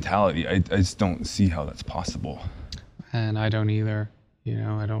mentality. I just don't see how that's possible. And I don't either.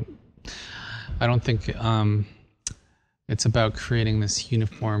 I don't think it's about creating this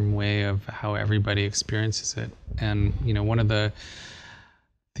uniform way of how everybody experiences it. And one of the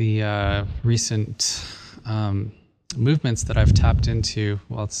recent movements that I've tapped into,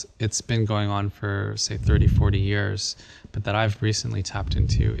 well, it's been going on for say 30, 40 years, but that I've recently tapped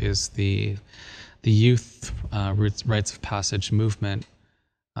into is the youth rites of passage movement,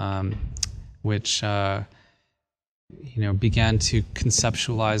 which began to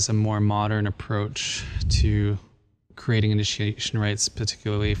conceptualize a more modern approach to creating initiation rites,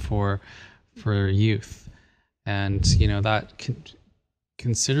 particularly for youth, and that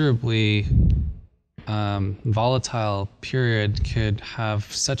considerably volatile period could have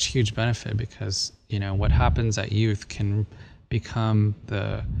such huge benefit, because what happens at youth can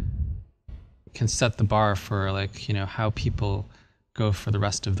set the bar for how people go for the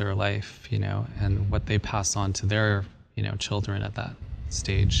rest of their life, and what they pass on to their children at that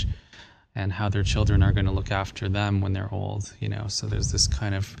stage, and how their children are going to look after them when they're old. So there's this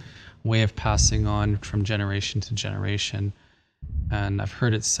kind of way of passing on from generation to generation. And I've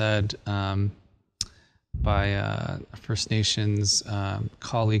heard it said by a First Nations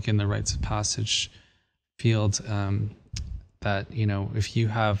colleague in the rites of passage field, that if you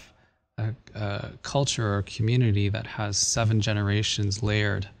have a culture or community that has 7 generations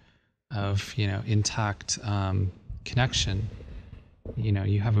layered of intact connection,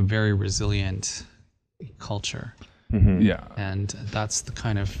 you have a very resilient culture. Mm-hmm. Yeah. And that's the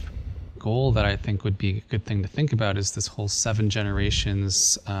kind of goal that I think would be a good thing to think about, is this whole 7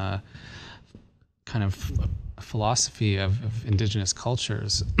 generations kind of philosophy of Indigenous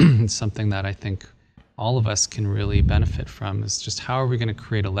cultures. It's something that I think all of us can really benefit from, is just how are we going to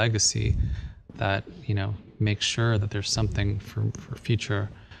create a legacy that, makes sure that there's something for future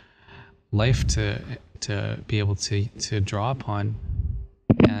life to be able to draw upon.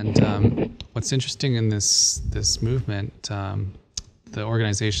 And what's interesting in this movement, the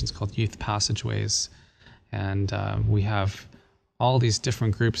organization is called Youth Passageways, and we have all these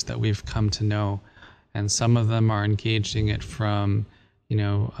different groups that we've come to know, and some of them are engaging it from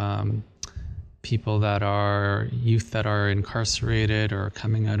people that are youth that are incarcerated or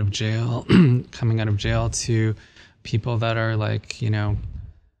coming out of jail, to people that are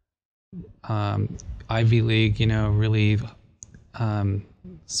Ivy League, really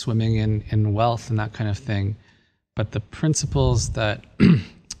swimming in wealth and that kind of thing. But the principles that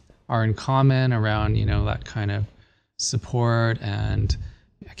are in common around, that kind of support and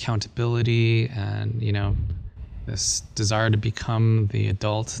accountability and, this desire to become the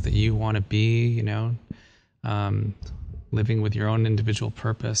adult that you want to be, living with your own individual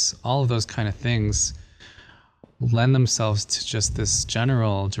purpose, all of those kind of things lend themselves to just this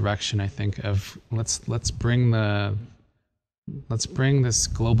general direction, I think, of let's bring this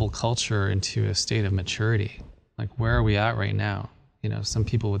global culture into a state of maturity. Like, where are we at right now? You know, some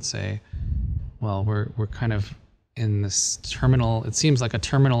people would say, well, we're kind of in this terminal, it seems like a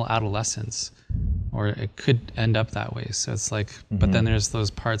terminal adolescence, or it could end up that way. So it's like, but then there's those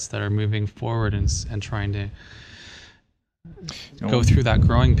parts that are moving forward and trying to go through that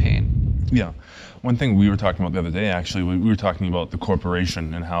growing pain. Yeah. One thing we were talking about the other day, actually, we were talking about the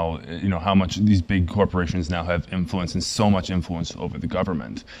corporation and how, you know, how much these big corporations now have influence, and so much influence over the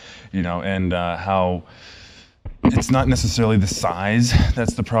government, you know, and how it's not necessarily the size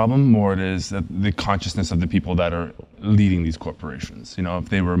that's the problem, more it is the consciousness of the people that are leading these corporations. You know, if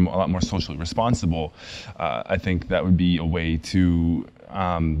they were a lot more socially responsible, I think that would be a way to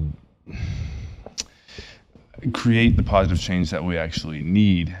create the positive change that we actually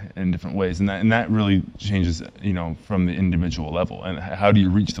need in different ways, and that really changes, you know, from the individual level. And how do you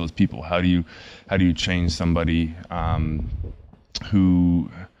reach those people? How do you change somebody who,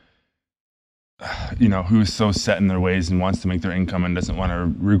 you know, who is so set in their ways and wants to make their income and doesn't want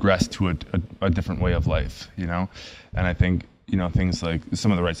to regress to a different way of life, you know? And I think, you know, things like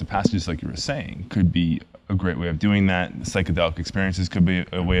some of the rites of passage, like you were saying, could be a great way of doing that. Psychedelic experiences could be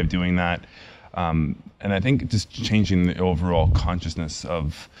a way of doing that. And I think just changing the overall consciousness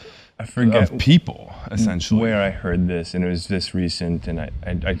of people, essentially. Where I heard this, and it was this recent, and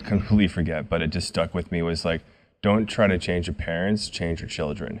I completely forget, but it just stuck with me, was like, don't try to change your parents, change your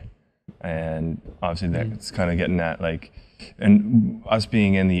children. And obviously that's kind of getting at, like, and us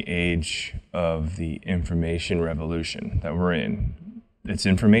being in the age of the information revolution that we're in, it's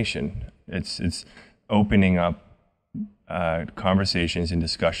information. It's opening up conversations and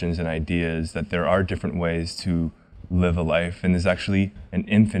discussions and ideas that there are different ways to live a life, and there's actually an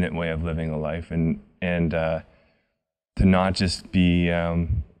infinite way of living a life, and to not just be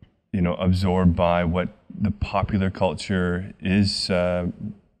you know, absorbed by what the popular culture is out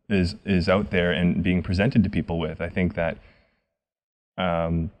there and being presented to people with. I think that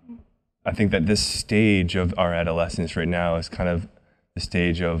this stage of our adolescence right now is kind of the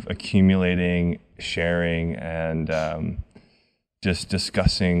stage of accumulating, sharing, and just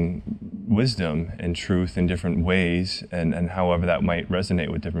discussing wisdom and truth in different ways, and however that might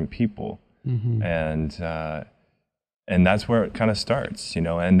resonate with different people. And that's where it kind of starts, you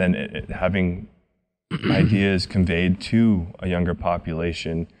know, and then having ideas conveyed to a younger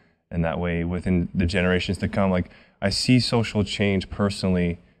population, and that way within the generations to come. Like, I see social change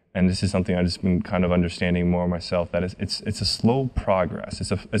personally, and this is something I've just been kind of understanding more myself, that it's a slow progress.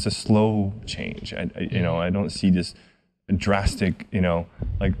 It's a slow change. You know, I don't see this drastic, you know,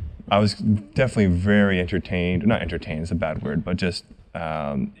 like, I was definitely very entertained, not entertained, it's a bad word, but just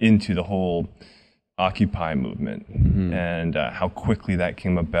into the whole Occupy movement, and how quickly that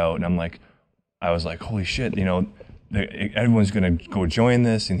came about. And I was like, holy shit, you know, everyone's going to go join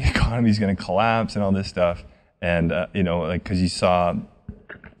this, and the economy's going to collapse and all this stuff. And, you know, like, because you saw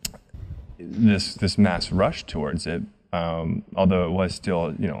this mass rush towards it, although it was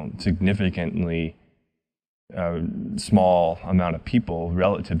still, you know, significantly small amount of people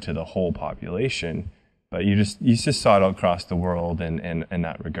relative to the whole population. But you just saw it all across the world in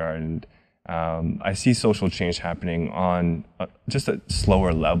that regard. And I see social change happening on just a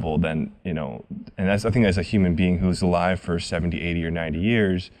slower level than, you know, and I think as a human being who's alive for 70, 80, or 90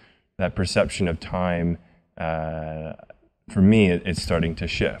 years, that perception of time, for me, it's starting to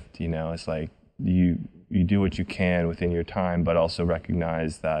shift. You know, it's like you do what you can within your time, but also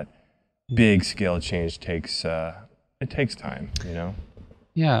recognize that big scale change takes time, you know?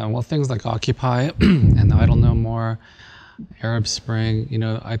 Yeah, well, things like Occupy and Idle No More, Arab Spring, you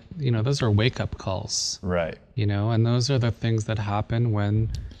know, those are wake-up calls. Right. You know, and those are the things that happen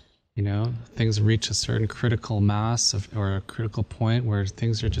when, you know, things reach a certain critical mass or a critical point where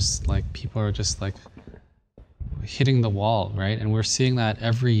things are just like, people are just like hitting the wall, right? And we're seeing that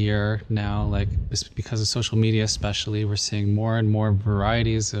every year now, like, because of social media especially, we're seeing more and more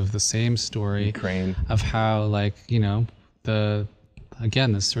varieties of the same story. Ukraine. Of how, like, you know,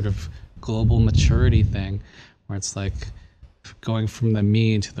 this sort of global maturity thing, where it's like going from the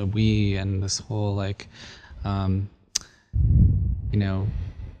me to the we, and this whole, like, you know,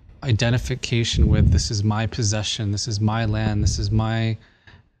 identification with, this is my possession, this is my land, this is my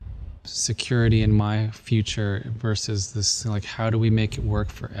security in my future, versus this, like, how do we make it work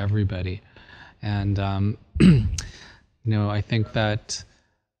for everybody? And you know, I think that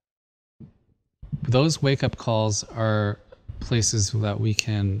those wake-up calls are places that we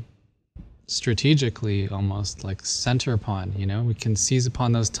can strategically almost like center upon. You know, we can seize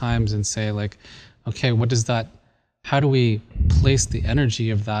upon those times and say, like, okay, what does that how do we place the energy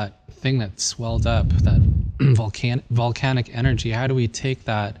of that thing that swelled up, that volcanic energy? How do we take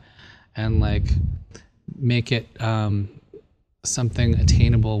that and like make it something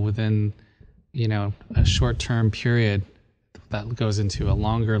attainable within, you know, a short-term period that goes into a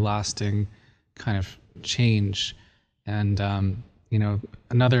longer lasting kind of change? And you know,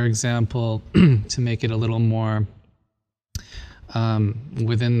 another example to make it a little more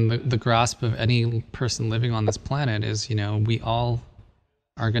within the grasp of any person living on this planet is, you know, we all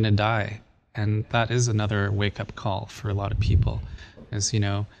are going to die. And that is another wake-up call for a lot of people, is, you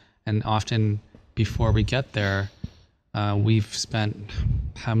know, and often before we get there, we've spent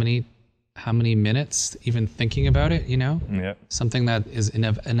how many minutes even thinking about it, you know? Yeah. Something that is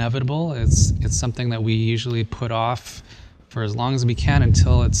inevitable. It's something that we usually put off for as long as we can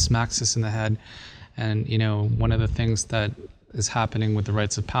until it smacks us in the head. And, you know, one of the things that is happening with the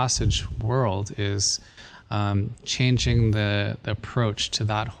rites of passage world is changing the approach to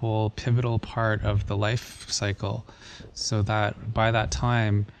that whole pivotal part of the life cycle, so that by that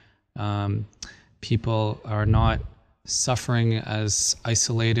time, people are not suffering as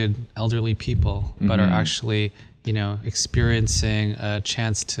isolated elderly people, but are actually, you know, experiencing a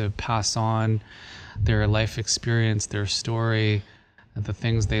chance to pass on their life experience, their story, the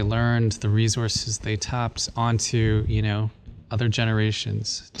things they learned, the resources they tapped onto, you know, other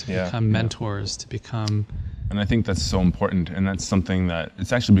generations, to become mentors, to become. And I think that's so important, and that's something that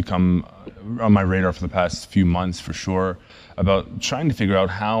it's actually become on my radar for the past few months, for sure, about trying to figure out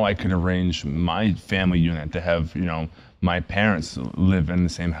how I can arrange my family unit to have, you know, my parents live in the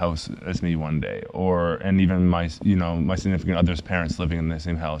same house as me one day, and even my significant other's parents living in the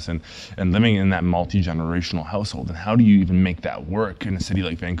same house, and living in that multi-generational household. And how do you even make that work in a city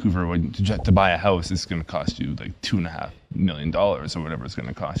like Vancouver, when to buy a house is going to cost you like $2.5 million or whatever it's going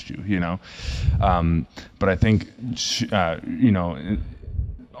to cost you, you know? But I think, you know,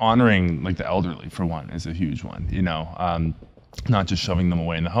 honoring like the elderly, for one, is a huge one, you know? Not just shoving them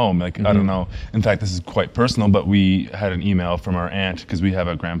away in the home. Like, I don't know. In fact, this is quite personal, but we had an email from our aunt, because we have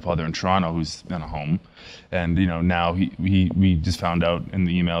a grandfather in Toronto who's in a home. And, you know, now we just found out in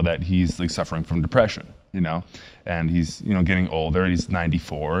the email that he's like suffering from depression, you know, and he's, you know, getting older. He's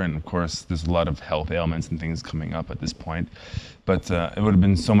 94. And of course, there's a lot of health ailments and things coming up at this point. But it would have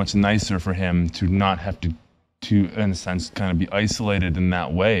been so much nicer for him to not have to, in a sense, kind of be isolated in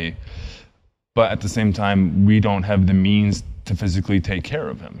that way. But at the same time, we don't have the means to physically take care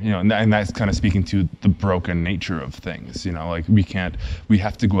of him, you know, and that's kind of speaking to the broken nature of things, you know, like we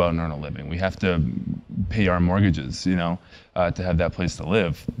have to go out and earn a living. We have to pay our mortgages, you know, to have that place to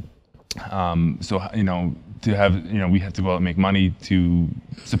live. So, you know, to have, you know, we have to go out and make money to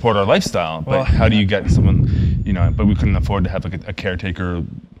support our lifestyle, but how do you get someone, you know, but we couldn't afford to have like a caretaker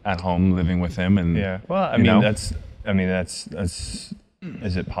at home living with him. And well, I mean, that's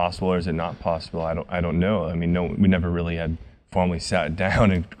is it possible or is it not possible? I don't know. I mean, no, we never really had formally sat down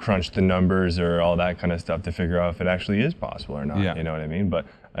and crunched the numbers or all that kind of stuff to figure out if it actually is possible or not. You know what I mean? But,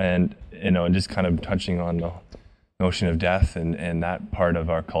 and, you know, just kind of touching on the notion of death and that part of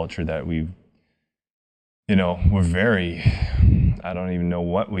our culture that we've, you know, we're very, I don't even know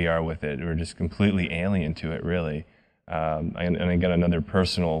what we are with it. We're just completely alien to it, really. And again, another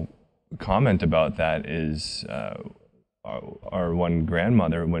personal comment about that is our one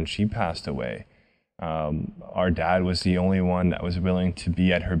grandmother, when she passed away, our dad was the only one that was willing to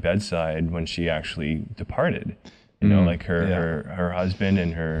be at her bedside when she actually departed. You know, like her husband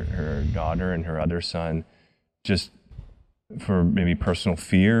and her daughter and her other son, just for maybe personal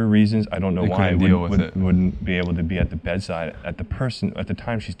fear reasons, I don't know why, wouldn't be able to be at the bedside at the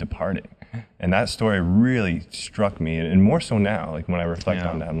time she's departing. And that story really struck me, and more so now, like when I reflect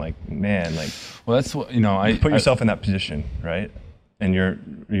on that, I'm like, man, like, well, that's what, you know, put yourself in that position, right? And you're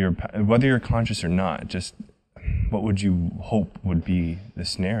whether you're conscious or not, just what would you hope would be the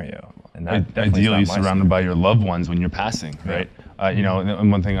scenario? And that ideally surrounded by your loved ones when you're passing, right? You know,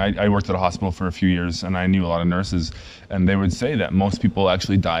 and one thing, I worked at a hospital for a few years, and I knew a lot of nurses, and they would say that most people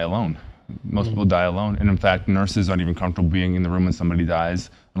actually die alone. Most people die alone, and in fact, nurses aren't even comfortable being in the room when somebody dies.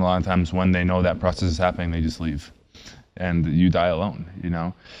 And a lot of times, when they know that process is happening, they just leave, and you die alone. You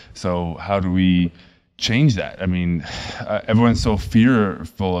know, so how do we change that? I mean, everyone's so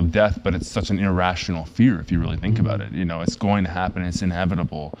fearful of death, but it's such an irrational fear if you really think about it. You know, it's going to happen, it's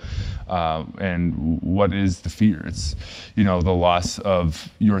inevitable. And what is the fear? It's, you know, the loss of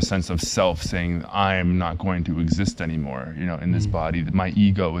your sense of self, saying, I'm not going to exist anymore, you know, in this body, that my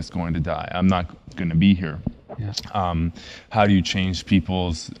ego is going to die. I'm not going to be here. How do you change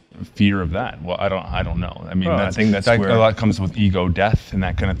people's fear of that? Well, I don't know. I mean, Well, I think that's where a lot comes with ego death and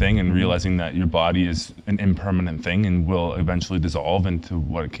that kind of thing, and realizing that your body is an impermanent thing and will eventually dissolve into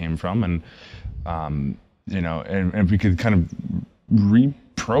what it came from. And and if we could kind of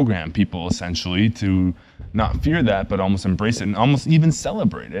reprogram people essentially to not fear that, but almost embrace it and almost even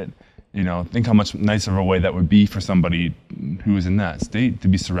celebrate it. Think how much nicer of a way that would be for somebody who is in that state to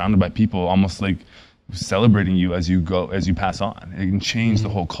be surrounded by people almost like celebrating you as you pass on. It can change the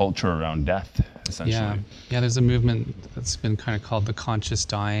whole culture around death, essentially. Yeah. There's a movement that's been kind of called the conscious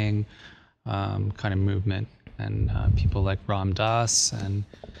dying kind of movement, and people like Ram Dass and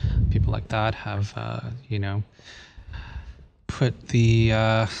people like that have put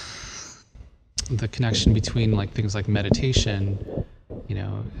the connection between like things like meditation,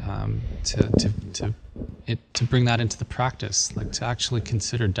 to bring that into the practice, like to actually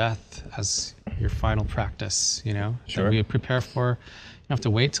consider death as your final practice, Sure. that we prepare for. You don't have to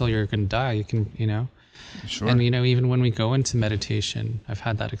wait till you're going to die. You can, Sure. And even when we go into meditation, I've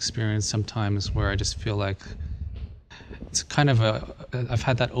had that experience sometimes where I just feel like it's kind of I've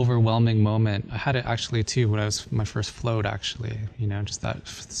had that overwhelming moment. I had it actually too when I was my first float, actually, just that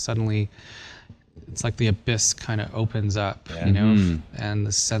suddenly it's like the abyss kind of opens up, and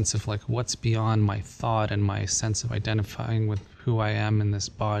the sense of like what's beyond my thought and my sense of identifying with who I am in this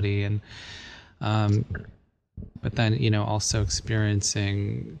body. And but then also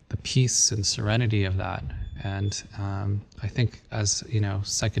experiencing the peace and serenity of that. And I think as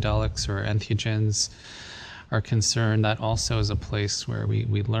psychedelics or entheogens are concerned, that also is a place where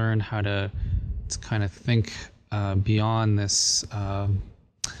we learn how to kind of think beyond this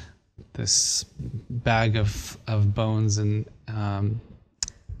this bag of bones and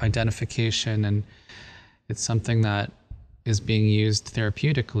identification, and it's something that is being used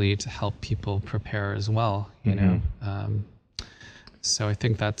therapeutically to help people prepare as well. So I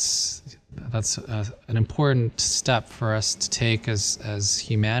think that's an important step for us to take as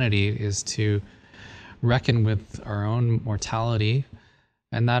humanity, is to reckon with our own mortality,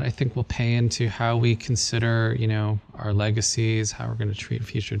 and that I think will pay into how we consider, our legacies, how we're going to treat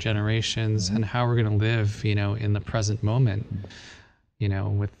future generations, and how we're going to live, in the present moment,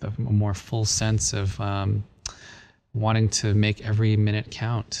 with a more full sense of wanting to make every minute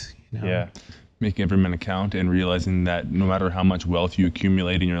count. Yeah. Making every minute count and realizing that no matter how much wealth you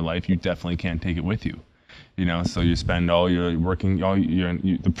accumulate in your life, you definitely can't take it with you. So you spend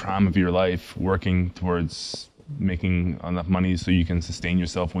the prime of your life working towards making enough money so you can sustain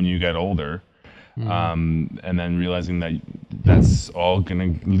yourself when you get older, and then realizing that that's all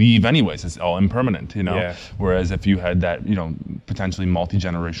going to leave anyways. It's all impermanent, Yeah. Whereas if you had that, potentially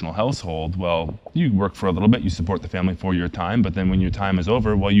multi-generational household, well, you work for a little bit, you support the family for your time, but then when your time is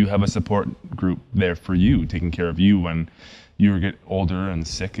over, well, you have a support group there for you, taking care of you when you get older and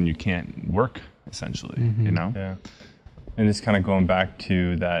sick and you can't work, essentially, Yeah. And it's kind of going back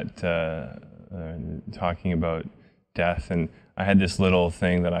to that, talking about death. And I had this little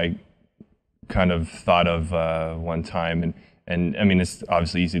thing that I kind of thought of one time. And I mean, it's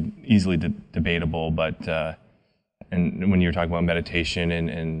obviously easily debatable, but and when you were talking about meditation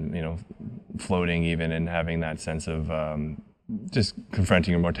and floating even, and having that sense of just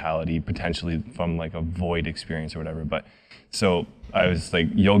confronting your mortality potentially from like a void experience or whatever. But so I was like,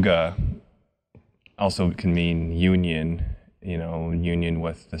 yoga also can mean union, union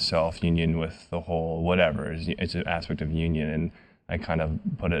with the self, union with the whole, whatever. It's an aspect of union. And I kind of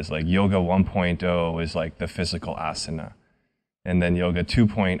put it as like yoga 1.0 is like the physical asana. And then yoga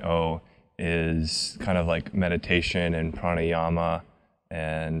 2.0 is kind of like meditation and pranayama.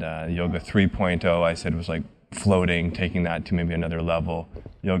 And yoga 3.0, I said, was like floating, taking that to maybe another level.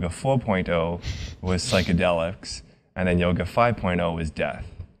 Yoga 4.0 was psychedelics. And then yoga 5.0 was death.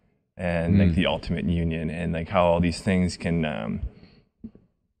 And like the ultimate union, and like how all these things can,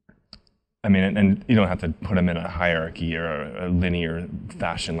 and you don't have to put them in a hierarchy or a linear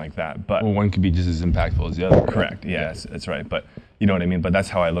fashion like that, but one could be just as impactful as the other. Correct. Yes, that's right. But you know what I mean? But that's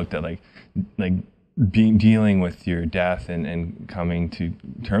how I looked at like dealing with your death and coming to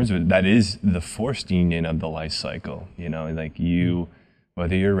terms with it. That is the forced union of the life cycle. Like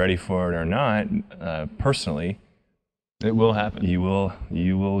whether you're ready for it or not, personally, it will happen. You will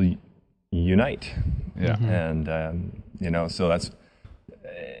unite. Yeah. And so that's.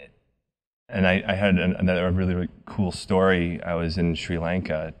 And I had another really, really cool story. I was in Sri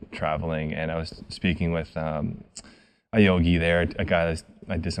Lanka traveling, and I was speaking with a yogi there, a guy that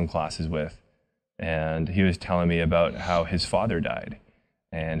I did some classes with, and he was telling me about how his father died.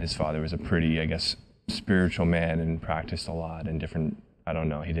 And his father was a pretty, I guess, spiritual man and practiced a lot in different, I don't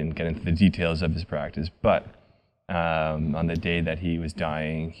know, he didn't get into the details of his practice, but On the day that he was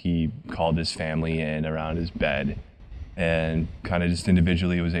dying, he called his family in around his bed and kind of just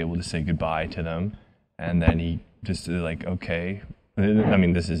individually was able to say goodbye to them. And then he just like, okay. I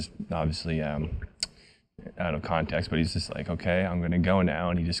mean, this is obviously out of context, but he's just like, okay, I'm going to go now.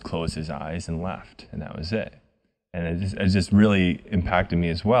 And he just closed his eyes and left. And that was it. And it just really impacted me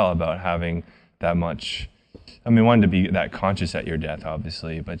as well about having that much. I mean, one, to be that conscious at your death,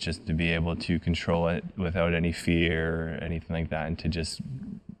 obviously, but just to be able to control it without any fear or anything like that, and to just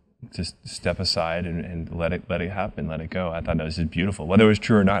step aside and let it happen, let it go. I thought that was just beautiful. Whether it was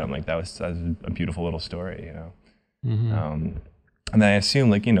true or not, I'm like, that was a beautiful little story, you know. Mm-hmm. And I assume,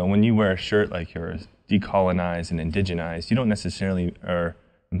 like, you know, when you wear a shirt like yours, Decolonize and Indigenize, you don't necessarily are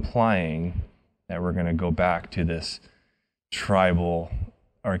implying that we're going to go back to this tribal,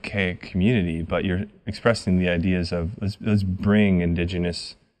 archaic community, but you're expressing the ideas of let's bring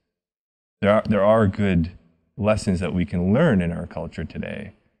Indigenous. There are good lessons that we can learn in our culture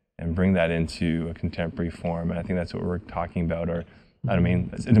today, and bring that into a contemporary form. And I think that's what we're talking about. Or, I mean,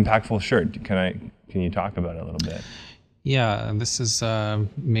 it's an impactful shirt. Can you talk about it a little bit? Yeah, this is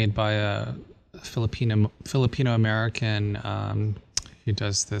made by a Filipino American who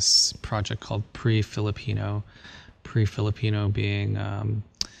does this project called Pre-Filipino. Pre-Filipino being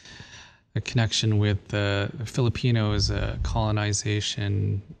a connection with the Filipino is a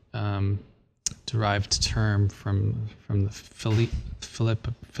colonization derived term from the Philippe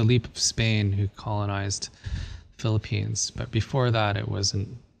of Spain, who colonized the Philippines. But before that, it wasn't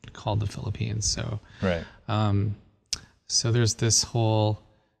called the Philippines. So right. So there's this whole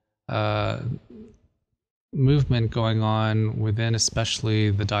movement going on within, especially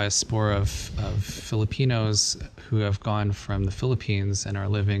the diaspora of Filipinos who have gone from the Philippines and are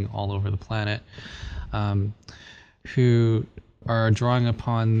living all over the planet, who are drawing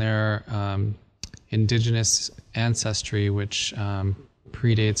upon their indigenous ancestry, which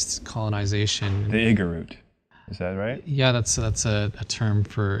predates colonization. The Igarut, is that right? Yeah, that's a term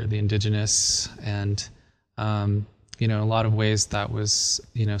for the indigenous, and you know, in a lot of ways that was,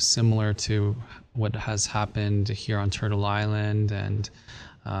 you know, similar to what has happened here on Turtle Island, and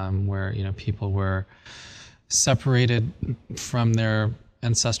where, you know, people were separated from their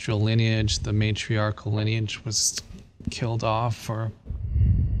ancestral lineage. The matriarchal lineage was killed off, or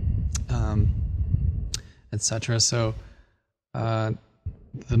etc. So the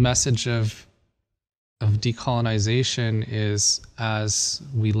message of decolonization is, as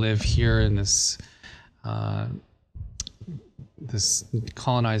we live here in this this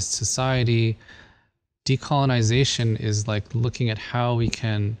colonized society, decolonization is like looking at how we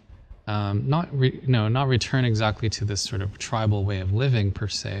can not return exactly to this sort of tribal way of living per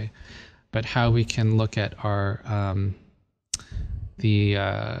se, but how we can look at our the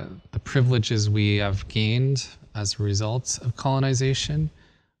privileges we have gained as a result of colonization,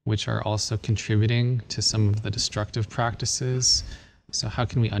 which are also contributing to some of the destructive practices. So how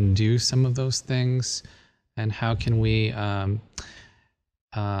can we undo some of those things? And how can we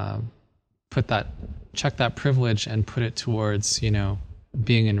check that privilege and put it towards, you know,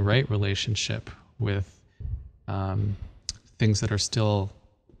 being in right relationship with things that are still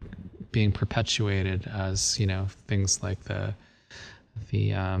being perpetuated, as, you know, things like the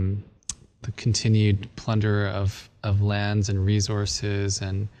continued plunder of lands and resources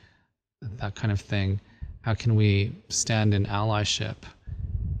and that kind of thing. How can we stand in allyship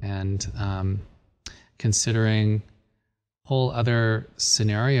and considering whole other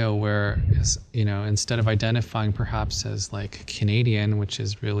scenario where, you know, instead of identifying perhaps as like Canadian, which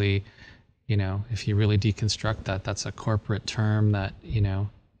is really, you know, if you really deconstruct that, that's a corporate term that, you know,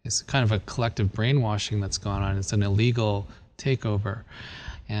 is kind of a collective brainwashing that's gone on. It's an illegal takeover.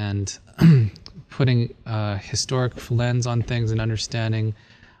 And putting a historic lens on things and understanding,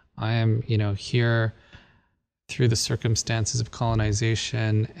 I am, you know, here through the circumstances of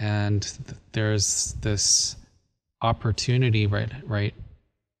colonization, and there's this opportunity right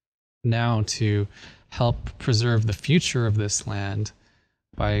now to help preserve the future of this land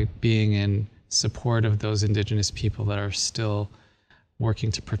by being in support of those Indigenous people that are still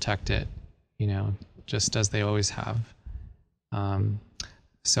working to protect it, you know, just as they always have.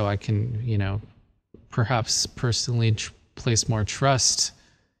 So I can, you know, perhaps personally place more trust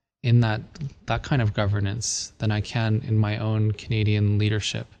in that kind of governance than I can in my own Canadian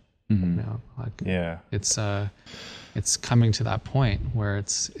leadership. Mm-hmm. You know, like, yeah, it's coming to that point where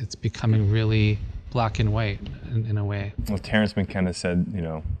it's becoming really black and white in a way. Well, Terrence McKenna said, you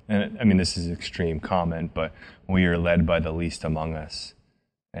know, and I mean, this is an extreme comment, but we are led by the least among us.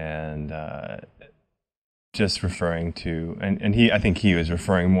 And just referring to, and I think he was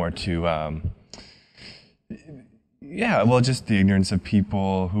referring more to Yeah, well, just the ignorance of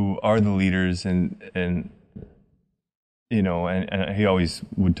people who are the leaders, and you know, and he always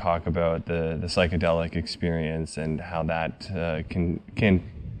would talk about the psychedelic experience and how that can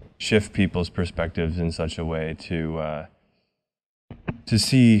shift people's perspectives in such a way to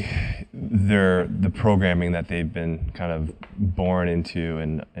see the programming that they've been kind of born into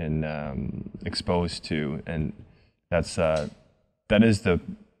and exposed to, and that is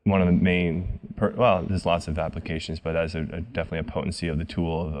one of the main, well, there's lots of applications, but that's definitely a potency of the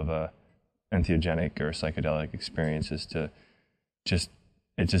tool of a entheogenic or psychedelic experiences to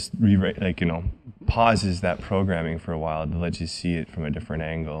rewrite, like, you know, pauses that programming for a while to let you see it from a different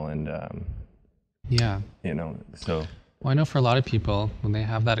angle, and Yeah. you know, so. Well, I know for a lot of people, when they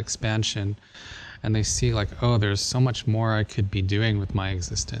have that expansion and they see like, oh, there's so much more I could be doing with my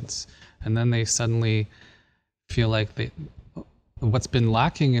existence, and then they suddenly feel like what's been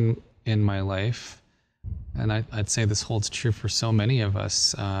lacking in my life, and I'd say this holds true for so many of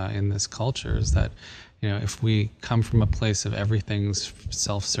us in this culture, is that, you know, if we come from a place of everything's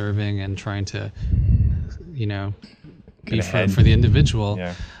self-serving and trying to, you know, be for the individual,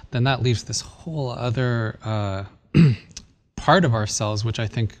 Yeah. then that leaves this whole other part of ourselves, which I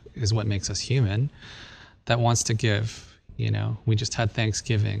think is what makes us human, that wants to give. You know, we just had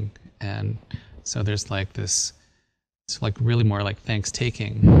Thanksgiving, and so there's like this, it's like really more like thanks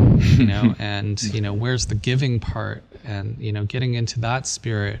taking, you know, and, you know, where's the giving part? And, you know, getting into that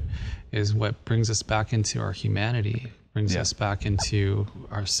spirit is what brings us back into our humanity, brings us back into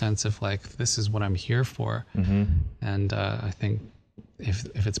our sense of like, this is what I'm here for. And I think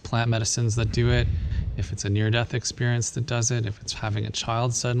if it's plant medicines that do it, if it's a near-death experience that does it, if it's having a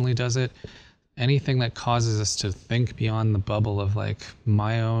child suddenly does it, anything that causes us to think beyond the bubble of like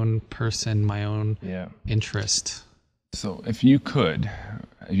my own person, my own interest. So if you had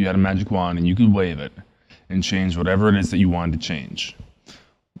a magic wand and you could wave it and change whatever it is that you wanted to change,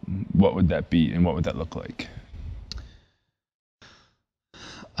 what would that be and what would that look like?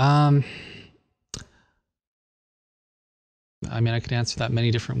 I mean, I could answer that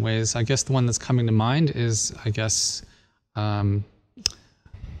many different ways. I guess the one that's coming to mind is, I guess, our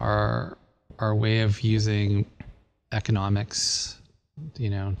way of using economics, you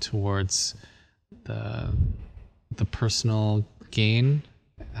know, towards the personal gain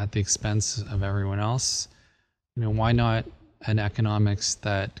at the expense of everyone else. You know, why not an economics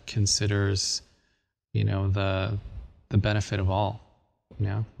that considers, you know, the benefit of all? You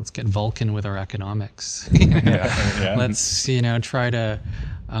know, let's get Vulcan with our economics. Let's, you know, try to,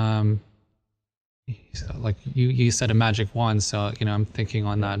 like you said, a magic wand. So, you know, I'm thinking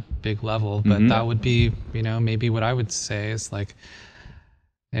on that big level, but that would be, you know, maybe what I would say is like,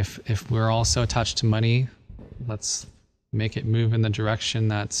 if we're all so attached to money, let's make it move in the direction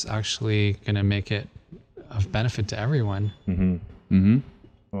that's actually going to make it of benefit to everyone.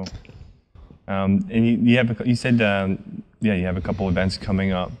 Cool. And you said you have a couple events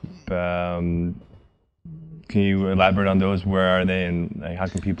coming up. Can you elaborate on those? Where are they, and like, how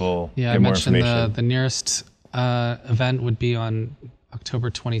can people get more information? I mentioned the nearest event would be on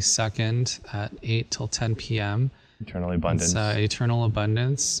October 22nd at 8 till 10 p.m. Eternal Abundance. It's Eternal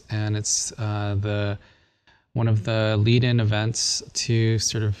Abundance, and it's one of the lead-in events to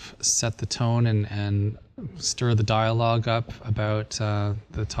sort of set the tone and stir the dialogue up about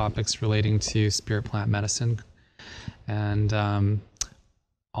the topics relating to spirit plant medicine. And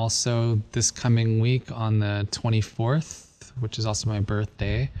also this coming week on the 24th, which is also my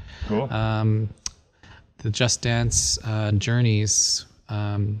birthday, cool. The Just Dance Journeys,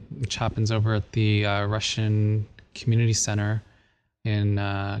 which happens over at the Russian Community Center in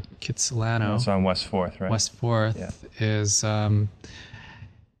Kitsilano. It's on West 4th, right? West 4th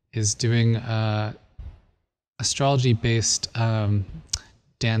is doing astrology-based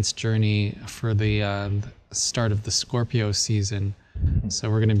dance journey for the start of the Scorpio season. So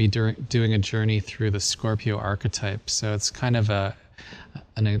we're going to be doing a journey through the Scorpio archetype. So it's kind of a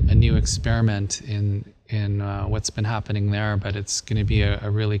new experiment in what's been happening there, but it's going to be a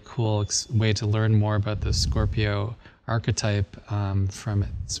really cool way to learn more about the Scorpio archetype from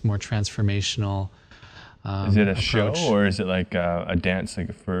its more transformational is it a approach. show, or is it like a dance,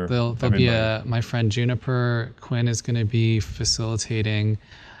 like for There'll be my friend Juniper Quinn is going to be facilitating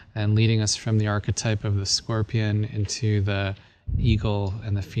and leading us from the archetype of the scorpion into the eagle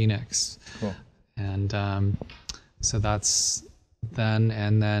and the phoenix. Cool. And so that's then,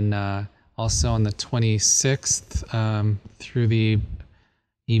 and then also on the 26th through the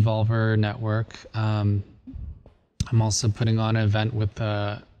Evolver Network, I'm also putting on an event with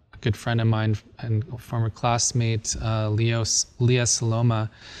a good friend of mine and former classmate, Leah Saloma,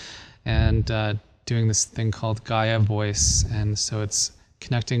 and doing this thing called Gaia Voice, and so it's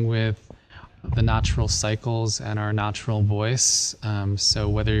connecting with the natural cycles and our natural voice. So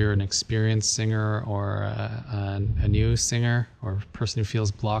whether you're an experienced singer or a new singer or a person who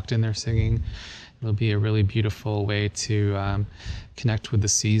feels blocked in their singing, it'll be a really beautiful way to connect with the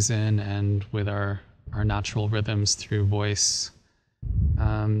season and with our natural rhythms through voice.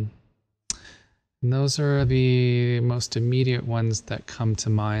 And those are the most immediate ones that come to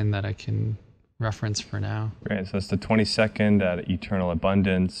mind that I can reference for now. Great. So it's the 22nd at Eternal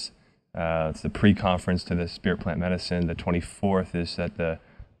Abundance. It's the pre-conference to the Spirit Plant Medicine. The 24th is at the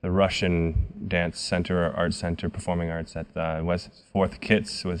Russian Dance Center or Art Center, Performing Arts at the West 4th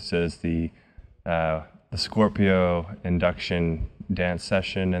Kits, which is the Scorpio induction dance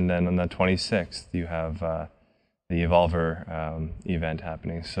session. And then on the 26th, you have the Evolver event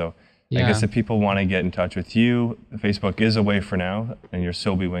happening. So I guess if people want to get in touch with you, Facebook is a way for now, and you're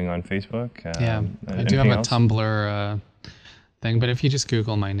Sobey Wing on Facebook. I do have a Tumblr thing, but if you just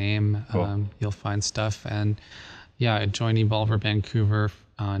Google my name, cool. You'll find stuff. And yeah, join Evolver Vancouver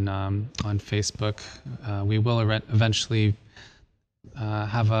on Facebook. We will eventually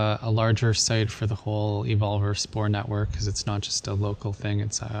have a larger site for the whole Evolver Spore network, because it's not just a local thing;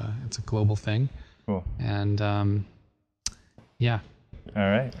 it's a global thing. Cool. And yeah. All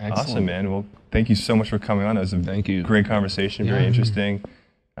right. Excellent. Awesome, man. Well, thank you so much for coming on. It was a great conversation. Very interesting.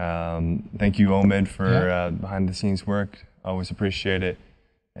 Thank you, Omid, for behind the scenes work. Always appreciate it.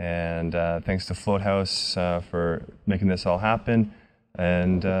 And thanks to Float House for making this all happen.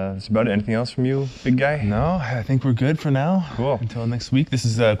 And that's about it. Anything else from you, big guy? No, I think we're good for now. Cool. Until next week. This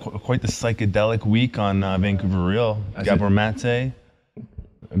is quite the psychedelic week on Vancouver Real. Gabor Mate,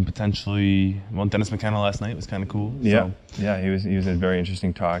 and potentially, Dennis McKenna last night was kind of cool. Yeah, so. Yeah, he was a very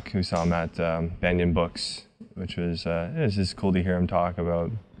interesting talk. We saw him at Banyan Books, which was it was just cool to hear him talk about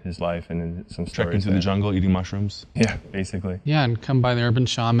his life and some stories. Trekking through the jungle, eating mushrooms. Yeah, basically. Yeah, and come by the Urban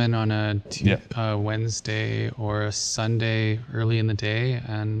Shaman on a Wednesday or a Sunday early in the day,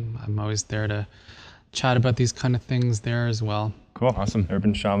 and I'm always there to chat about these kind of things there as well. Cool, awesome.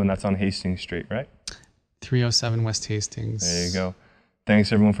 Urban Shaman, that's on Hastings Street, right? 307 West Hastings. There you go.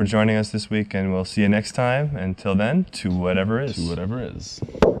 Thanks everyone for joining us this week, and we'll see you next time. Until then, to whatever is. To whatever is.